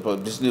 hours ಸ್ವಲ್ಪ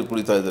ಬಿಸಿನೀರು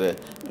ಕುಡಿತಾ ಇದ್ದರೆ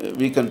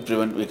we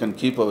can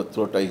keep our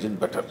throat hygiene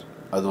better.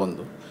 ಅದು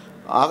ಒಂದು.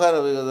 ಆಹಾರ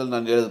ವೇಗದಲ್ಲಿ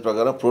ನಾನು ಹೇಳಿದ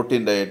ಪ್ರಕಾರ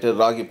ಪ್ರೋಟೀನ್ ಡಯಟ್,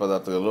 ರಾಗಿ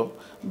ಪದಾರ್ಥಗಳು,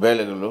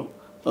 ಬೇಳೆಗಳು,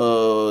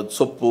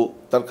 ಸೊಪ್ಪು,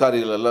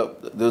 ತರಕಾರಿಗಳೆಲ್ಲ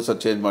ದಿವಸ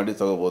ಚೇಂಜ್ ಮಾಡಿ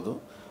ತೊಗೋಬೋದು.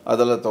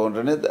 ಅದೆಲ್ಲ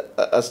ತೊಗೊಂಡ್ರೆ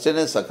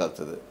ಅಷ್ಟೇ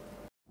ಸಾಕಾಗ್ತದೆ.